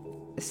 and I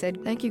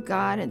said, "Thank you,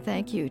 God, and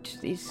thank you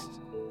to these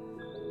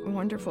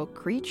wonderful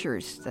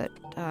creatures that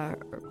are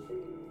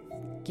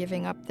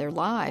giving up their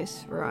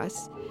lives for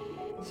us."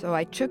 So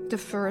I took the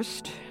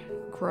first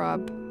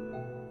grub.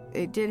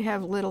 It did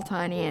have little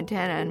tiny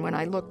antenna, and when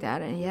I looked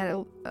at it, he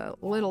had a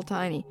little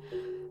tiny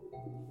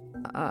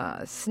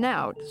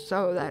snout,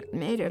 so that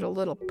made it a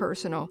little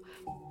personal,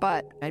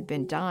 but I'd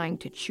been dying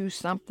to chew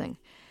something.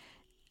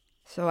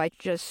 So I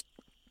just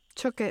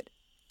took it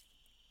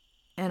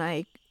and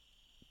I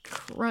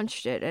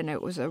crunched it, and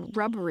it was a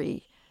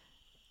rubbery,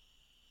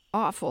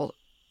 awful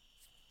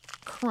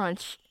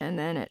crunch, and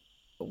then it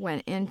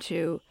went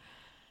into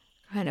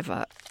kind of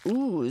a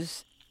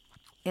ooze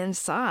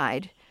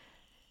inside.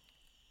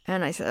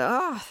 And I said,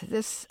 "Oh,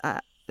 this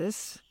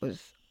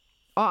was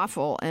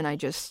awful," and I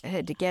just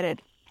had to get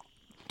it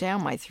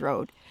down my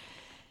throat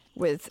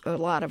with a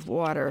lot of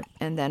water.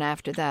 And then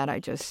after that, I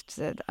just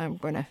said, I'm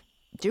going to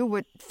do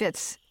what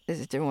Fitz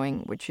is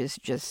doing, which is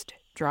just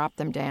drop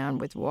them down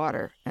with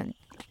water and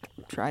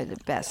try the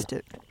best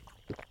to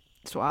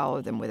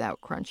swallow them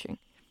without crunching.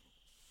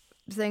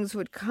 Things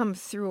would come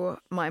through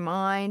my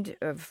mind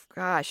of,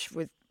 gosh,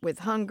 with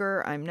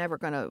hunger, I'm never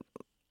going to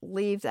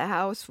leave the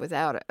house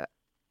without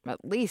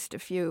at least a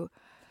few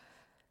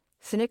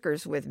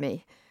Snickers with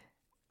me.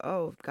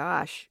 Oh,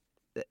 gosh,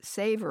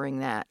 savoring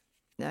that.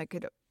 I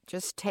could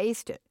just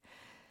taste it.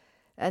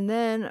 And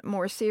then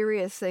more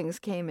serious things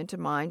came into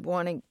mind,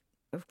 wanting,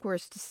 of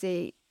course, to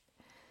see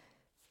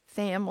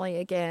family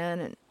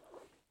again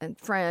and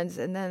friends.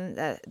 And then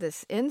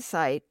this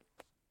insight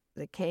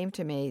that came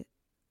to me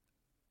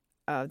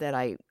that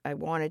I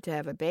wanted to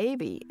have a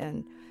baby,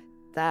 and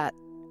that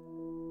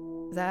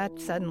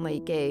suddenly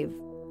gave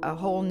a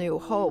whole new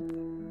hope.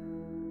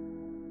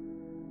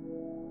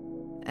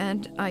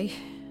 And I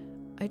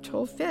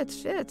told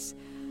Fitz,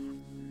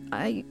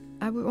 I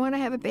want to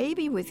have a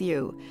baby with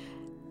you.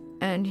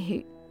 And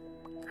he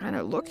kind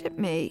of looked at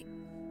me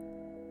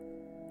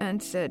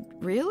and said,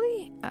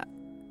 "Really?"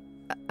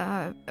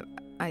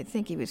 I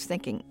think he was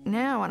thinking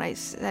now. And I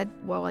said,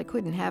 "Well, I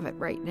couldn't have it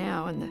right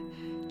now in the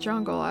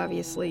jungle,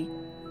 obviously,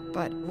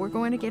 but we're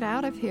going to get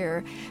out of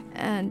here,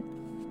 and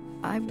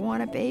I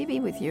want a baby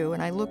with you."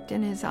 And I looked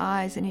in his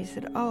eyes, and he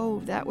said, "Oh,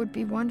 that would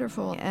be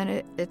wonderful." And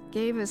it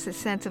gave us a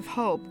sense of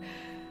hope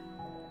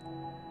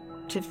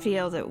to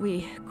feel that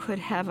we could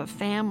have a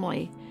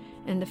family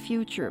in the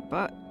future.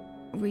 But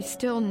we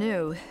still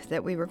knew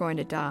that we were going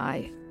to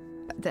die,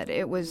 that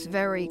it was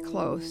very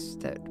close,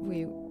 that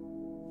we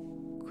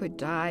could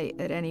die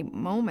at any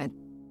moment.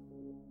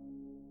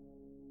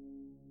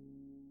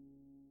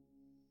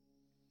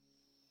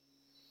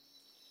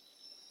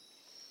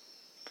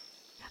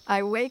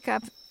 I wake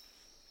up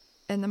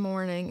in the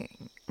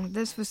morning.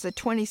 This was the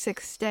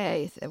 26th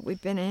day that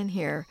we've been in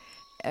here.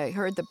 I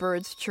heard the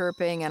birds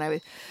chirping, and I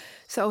was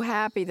so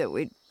happy that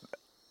we'd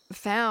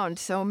found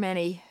so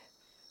many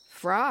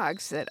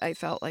frogs that I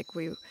felt like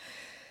we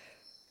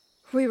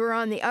were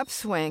on the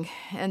upswing.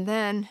 And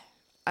then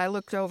I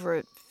looked over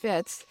at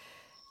Fitz,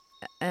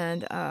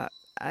 and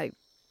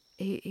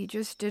he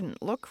just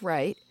didn't look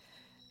right.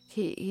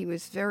 He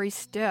was very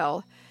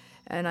still,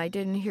 and I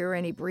didn't hear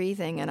any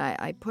breathing, and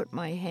I put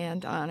my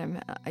hand on him.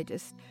 I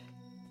just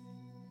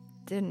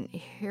didn't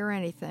hear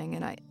anything,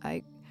 and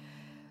I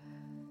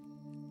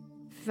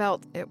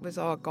felt it was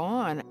all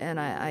gone, and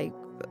I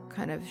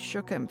kind of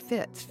shook him,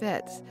 Fitz,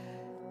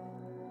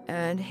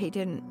 and he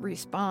didn't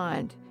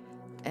respond,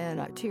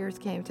 and tears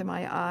came to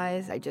my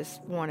eyes. I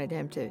just wanted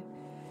him to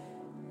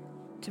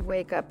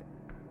wake up,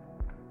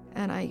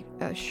 and I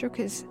shook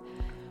his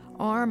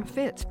arm.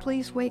 "Fitz,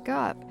 please wake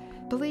up.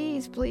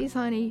 Please,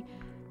 honey,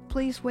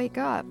 please wake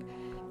up."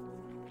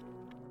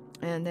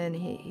 And then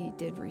he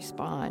did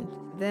respond.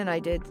 Then I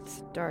did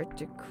start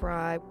to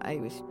cry. I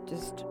was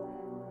just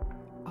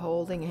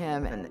holding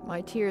him, and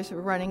my tears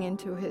were running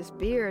into his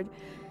beard.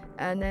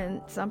 And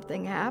then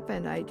something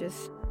happened. I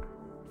just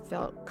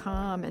felt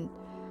calm,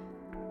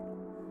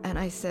 and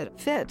I said,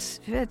 Fitz,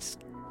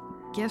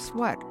 guess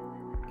what?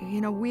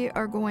 we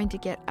are going to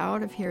get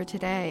out of here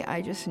today.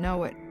 I just know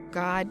what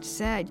God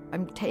said.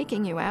 I'm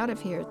taking you out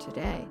of here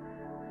today.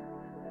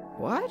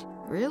 What?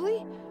 Really?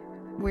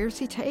 Where's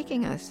he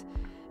taking us?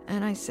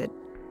 And I said,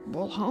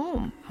 well,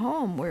 home.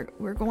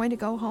 We're going to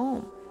go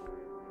home.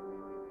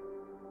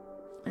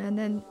 And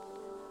then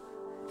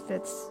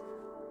Fitz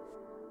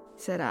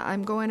said,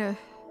 I'm going to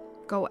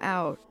go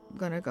out. I'm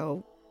going to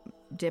go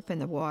dip in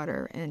the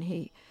water. And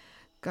he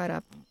got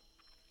up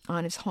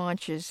on his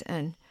haunches,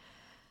 and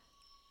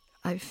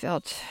I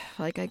felt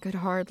like I could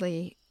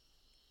hardly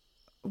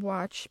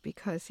watch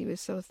because he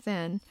was so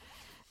thin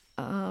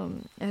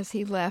as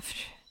he left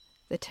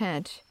the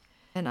tent.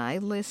 And I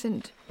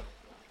listened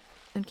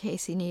in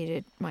case he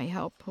needed my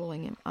help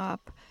pulling him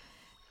up.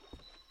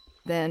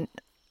 Then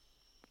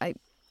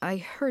I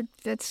heard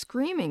Fitz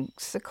screaming,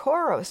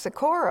 "Socorro,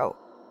 Socorro!"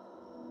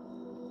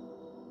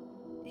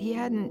 He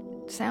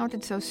hadn't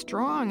sounded so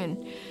strong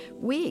in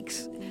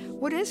weeks.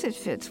 What is it,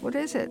 Fitz? What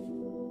is it?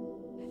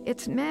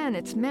 It's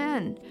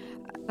men.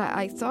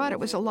 I thought it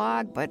was a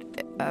log, but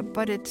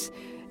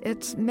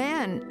it's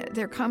men.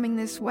 They're coming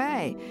this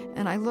way.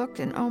 And I looked,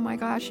 and oh my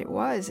gosh, it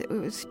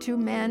was 2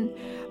 men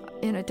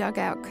in a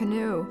dugout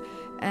canoe,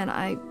 and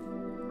I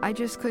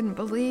just couldn't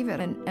believe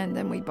it. And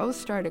then we both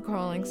started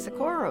calling,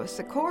 "Socorro,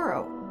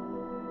 Socorro!"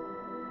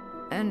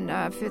 And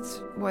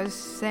Fitz was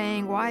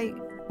saying, why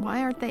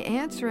aren't they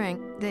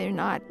answering? They're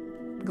not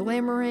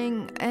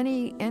glimmering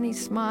any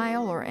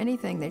smile or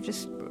anything. They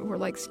just were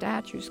like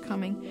statues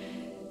coming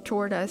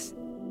toward us.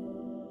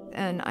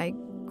 And I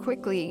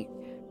quickly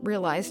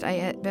realized I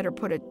had better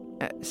put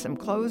some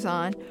clothes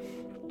on.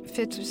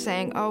 Fitz was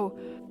saying, oh,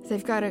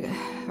 they've got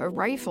a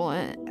rifle,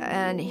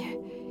 and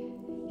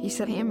he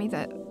said, hand me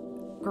that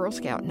Girl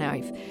Scout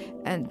knife.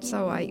 And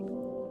so I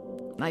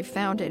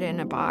found it in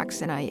a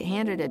box, and I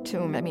handed it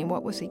to him. I mean,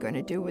 what was he going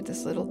to do with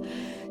this little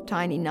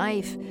tiny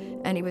knife?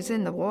 And he was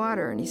in the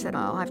water, and he said,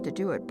 I'll have to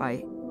do it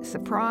by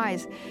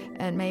surprise,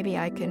 and maybe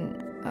I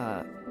can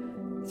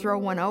throw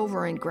one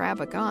over and grab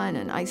a gun.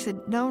 And I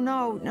said,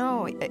 no,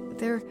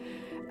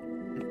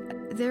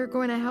 they're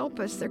going to help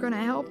us. They're going to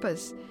help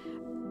us.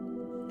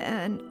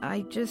 And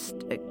I just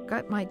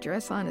got my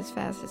dress on as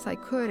fast as I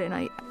could, and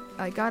I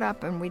got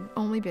up, and we'd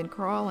only been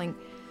crawling,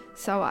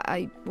 so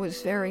I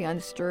was very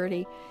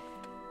unsturdy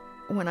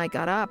when I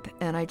got up,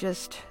 and I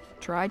just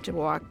tried to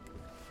walk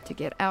to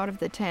get out of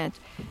the tent,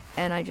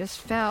 and I just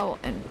fell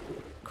and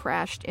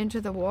crashed into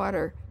the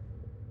water.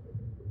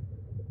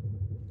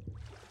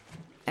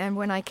 And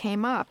when I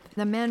came up,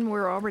 the men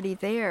were already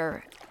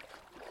there.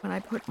 When I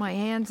put my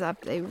hands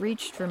up, they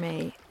reached for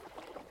me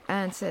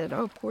and said,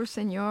 oh, poor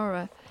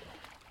Senora.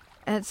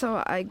 And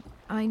so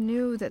I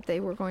knew that they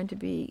were going to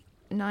be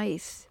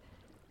nice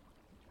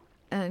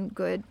and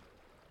good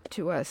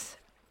to us.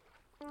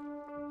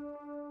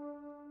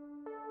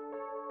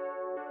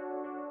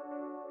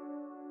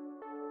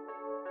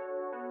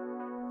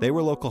 They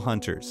were local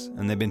hunters,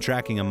 and they'd been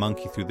tracking a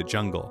monkey through the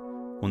jungle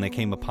when they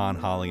came upon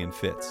Holly and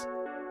Fitz,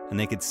 and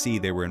they could see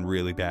they were in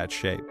really bad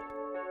shape.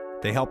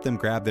 They helped them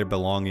grab their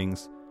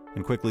belongings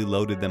and quickly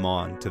loaded them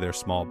on to their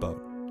small boat.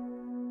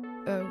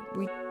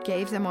 We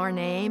gave them our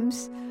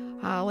names,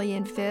 Holly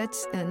and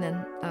Fitz, and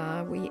then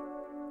we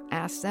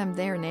asked them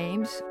their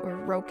names, were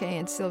Roque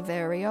and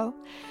Silverio.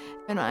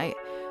 And I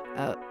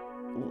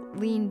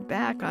leaned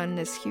back on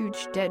this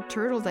huge dead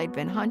turtle they'd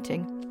been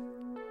hunting,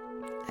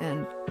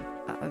 and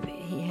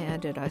he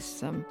handed us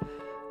some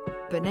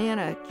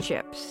banana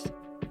chips,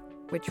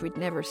 which we'd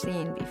never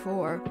seen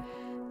before,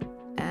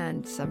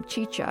 and some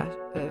chicha,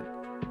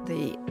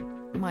 the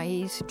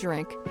maize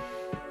drink.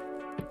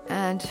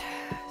 And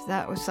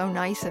that was so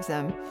nice of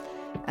them.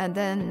 And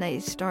then they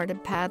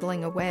started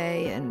paddling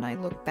away, and I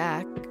looked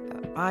back.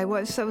 I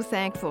was so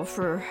thankful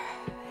for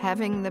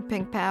having the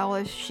Pink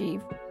Palace. She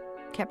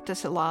kept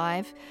us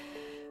alive.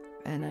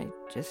 And I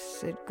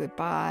just said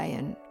goodbye,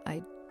 and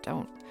I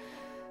don't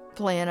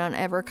plan on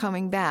ever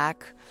coming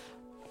back.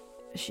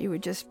 She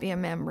would just be a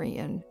memory,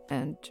 and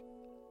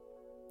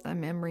a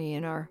memory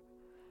in our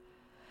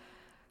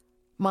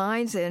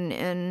minds and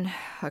in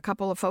a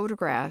couple of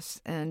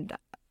photographs. And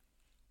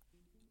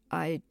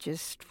I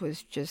just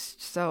was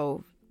just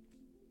so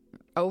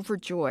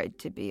overjoyed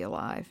to be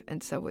alive,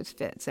 and so was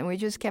Fitz. And we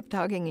just kept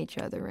hugging each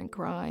other and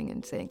crying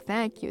and saying,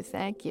 thank you,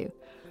 thank you.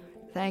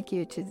 Thank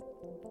you to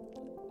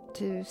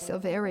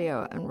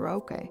Silverio and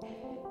Roque.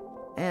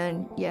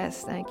 And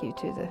yes, thank you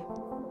to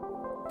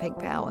the Pink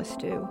Palace,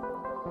 too.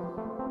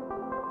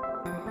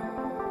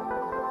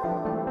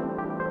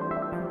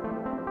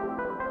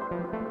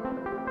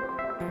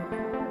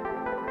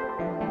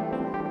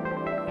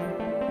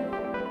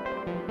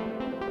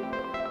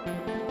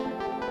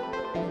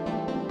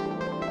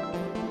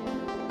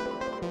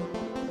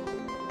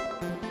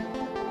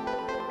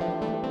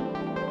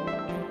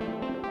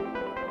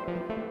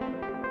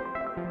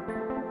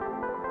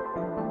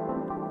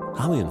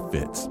 Holly and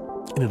Fitz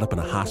ended up in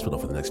a hospital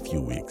for the next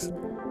few weeks.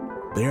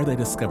 There they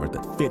discovered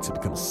that Fitz had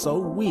become so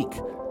weak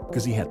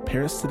because he had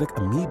parasitic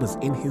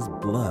amoebas in his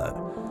blood.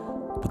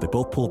 But they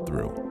both pulled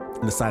through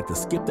and decided to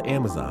skip the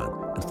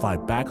Amazon and fly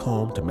back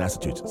home to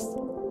Massachusetts.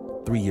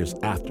 3 years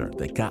after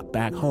they got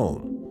back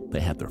home, they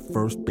had their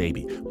first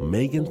baby,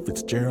 Megan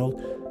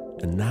Fitzgerald,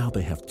 and now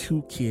they have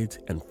 2 kids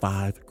and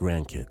 5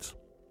 grandkids.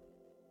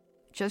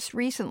 Just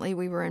recently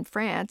we were in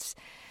France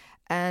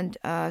and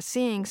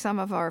seeing some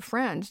of our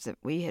friends that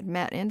we had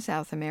met in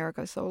South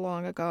America so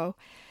long ago.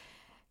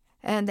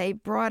 And they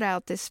brought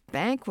out this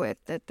banquet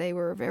that they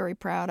were very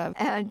proud of.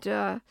 And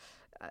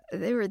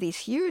they were these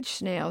huge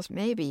snails,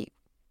 maybe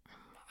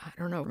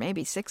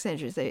 6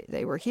 inches.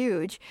 They were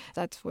huge.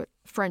 That's what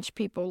French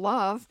people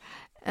love.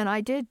 And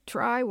I did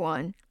try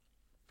one.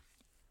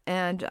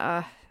 And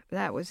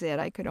that was it.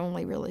 I could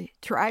only really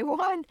try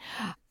one.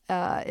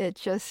 It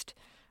just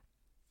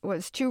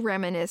was too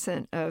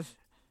reminiscent of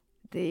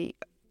the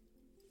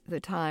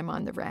time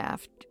on the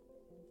raft.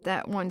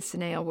 That one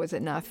snail was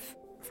enough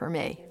for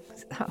me.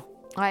 So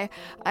I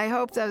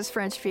hope those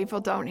French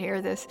people don't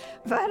hear this,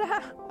 but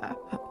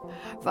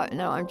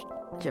no, I'm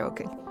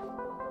joking.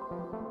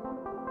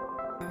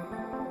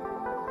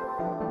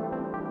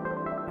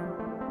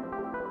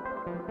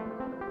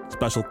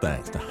 Special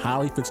thanks to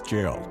Holly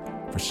Fitzgerald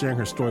for sharing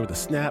her story with The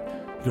Snap.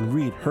 You can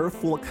read her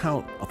full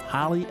account of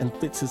Holly and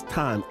Fitz's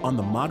time on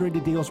the Madre de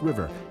Dios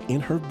River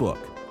in her book,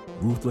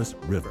 Ruthless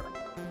River.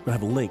 We'll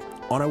have a link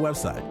on our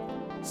website,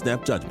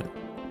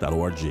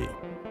 snapjudgment.org.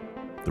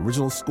 The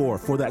original score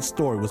for that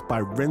story was by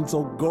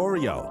Renzo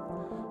Gorio.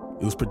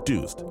 It was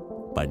produced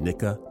by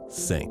Nika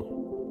Singh.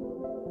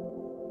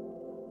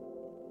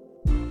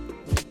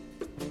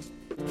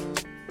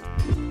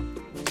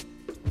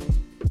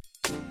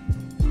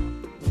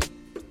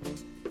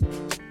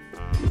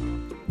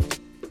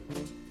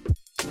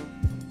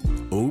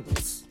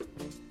 Oops,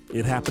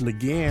 it happened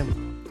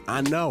again.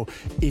 I know.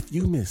 If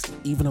you missed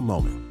even a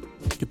moment,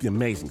 get the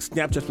amazing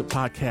Snap Judgment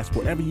podcast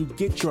wherever you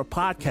get your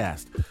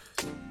podcast.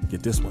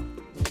 Get this one.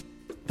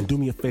 And do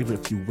me a favor,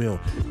 if you will.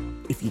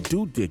 If you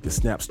do dig the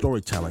Snap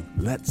storytelling,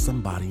 let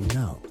somebody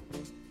know.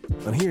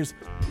 And here's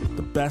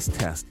the best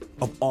test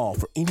of all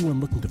for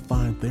anyone looking to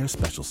find their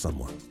special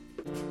someone.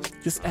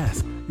 Just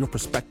ask your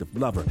prospective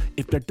lover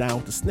if they're down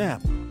with the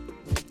Snap.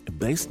 If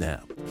they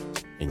snap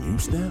and you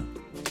snap,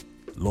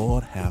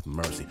 Lord have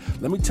mercy.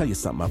 Let me tell you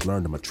something I've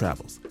learned in my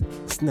travels.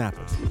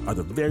 Snappers are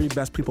the very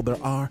best people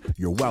there are.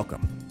 You're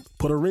welcome.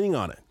 Put a ring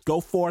on it. Go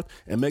forth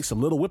and make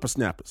some little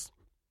whippersnappers.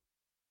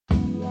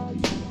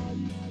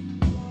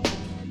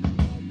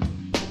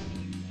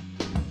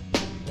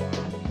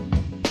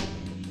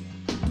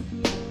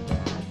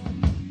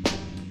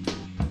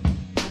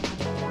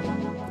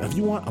 If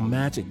you want a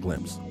magic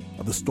glimpse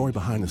of the story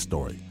behind the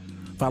story,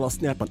 follow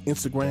Snap on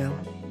Instagram.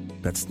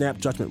 That's Snap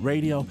Judgment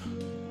Radio.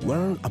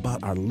 Learn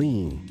about our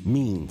lean,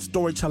 mean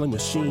storytelling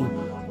machine,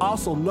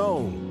 also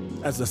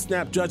known as the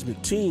Snap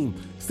Judgment team.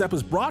 Snap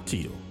is brought to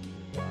you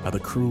by the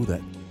crew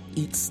that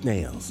eats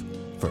snails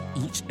for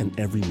each and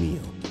every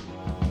meal.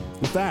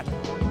 In fact,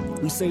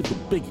 we saved the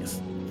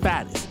biggest,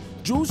 fattest,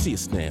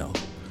 juiciest snail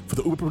for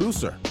the Uber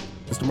producer,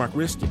 Mr. Mark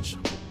Ristich,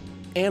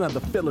 Anna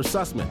the Fiddler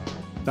Sussman,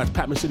 that's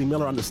Pat City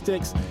Miller on the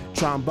sticks,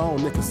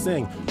 trombone, Nika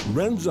Singh,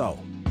 Renzo,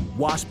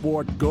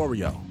 washboard,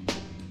 Gorio,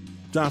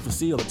 John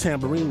Facile, the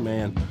tambourine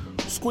man,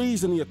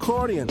 Squeeze in the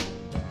accordion,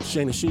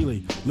 Shayna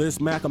Shealy, Liz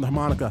Mack on the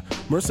harmonica,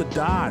 Marissa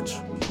Dodge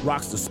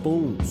rocks the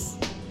spoons,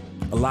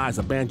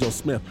 Eliza Banjo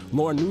Smith,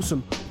 Lauren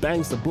Newsom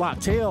bangs the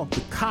block, Tail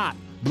the cot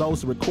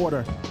blows the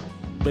recorder,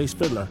 bass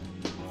fiddler,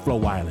 Flo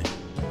Wiley,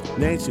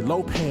 Nancy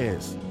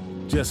Lopez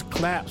just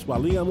claps while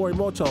Leon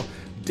Morimoto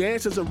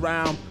dances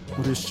around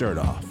with his shirt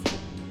off.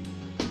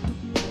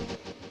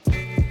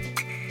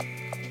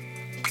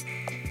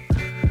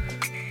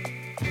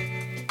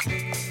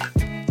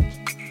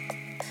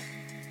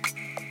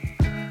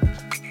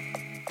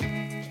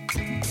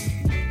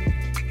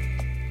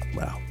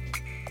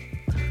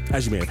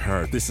 As you may have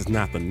heard, this is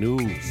not the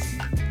news.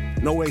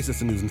 No way is this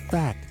the news. In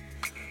fact,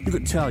 you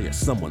could tell you're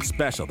someone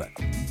special that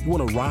you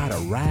want to ride a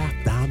raft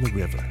down the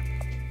river.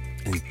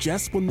 And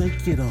just when they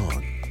get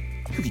on,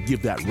 you could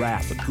give that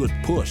raft a good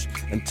push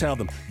and tell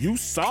them you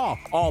saw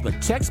all the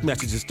text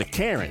messages to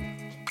Karen.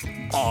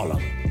 All of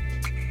them.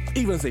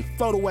 Even as they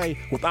float away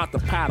without the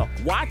paddle.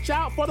 Watch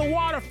out for the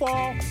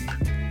waterfall.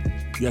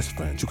 Yes,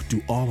 friends, you could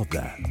do all of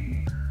that.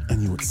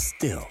 And you would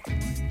still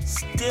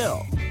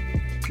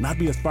not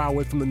be as far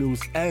away from the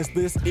news as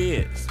this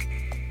is.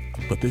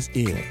 But this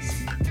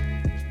is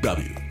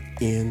WNYC.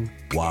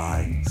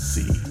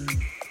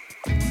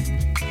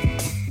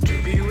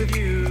 To be with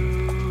you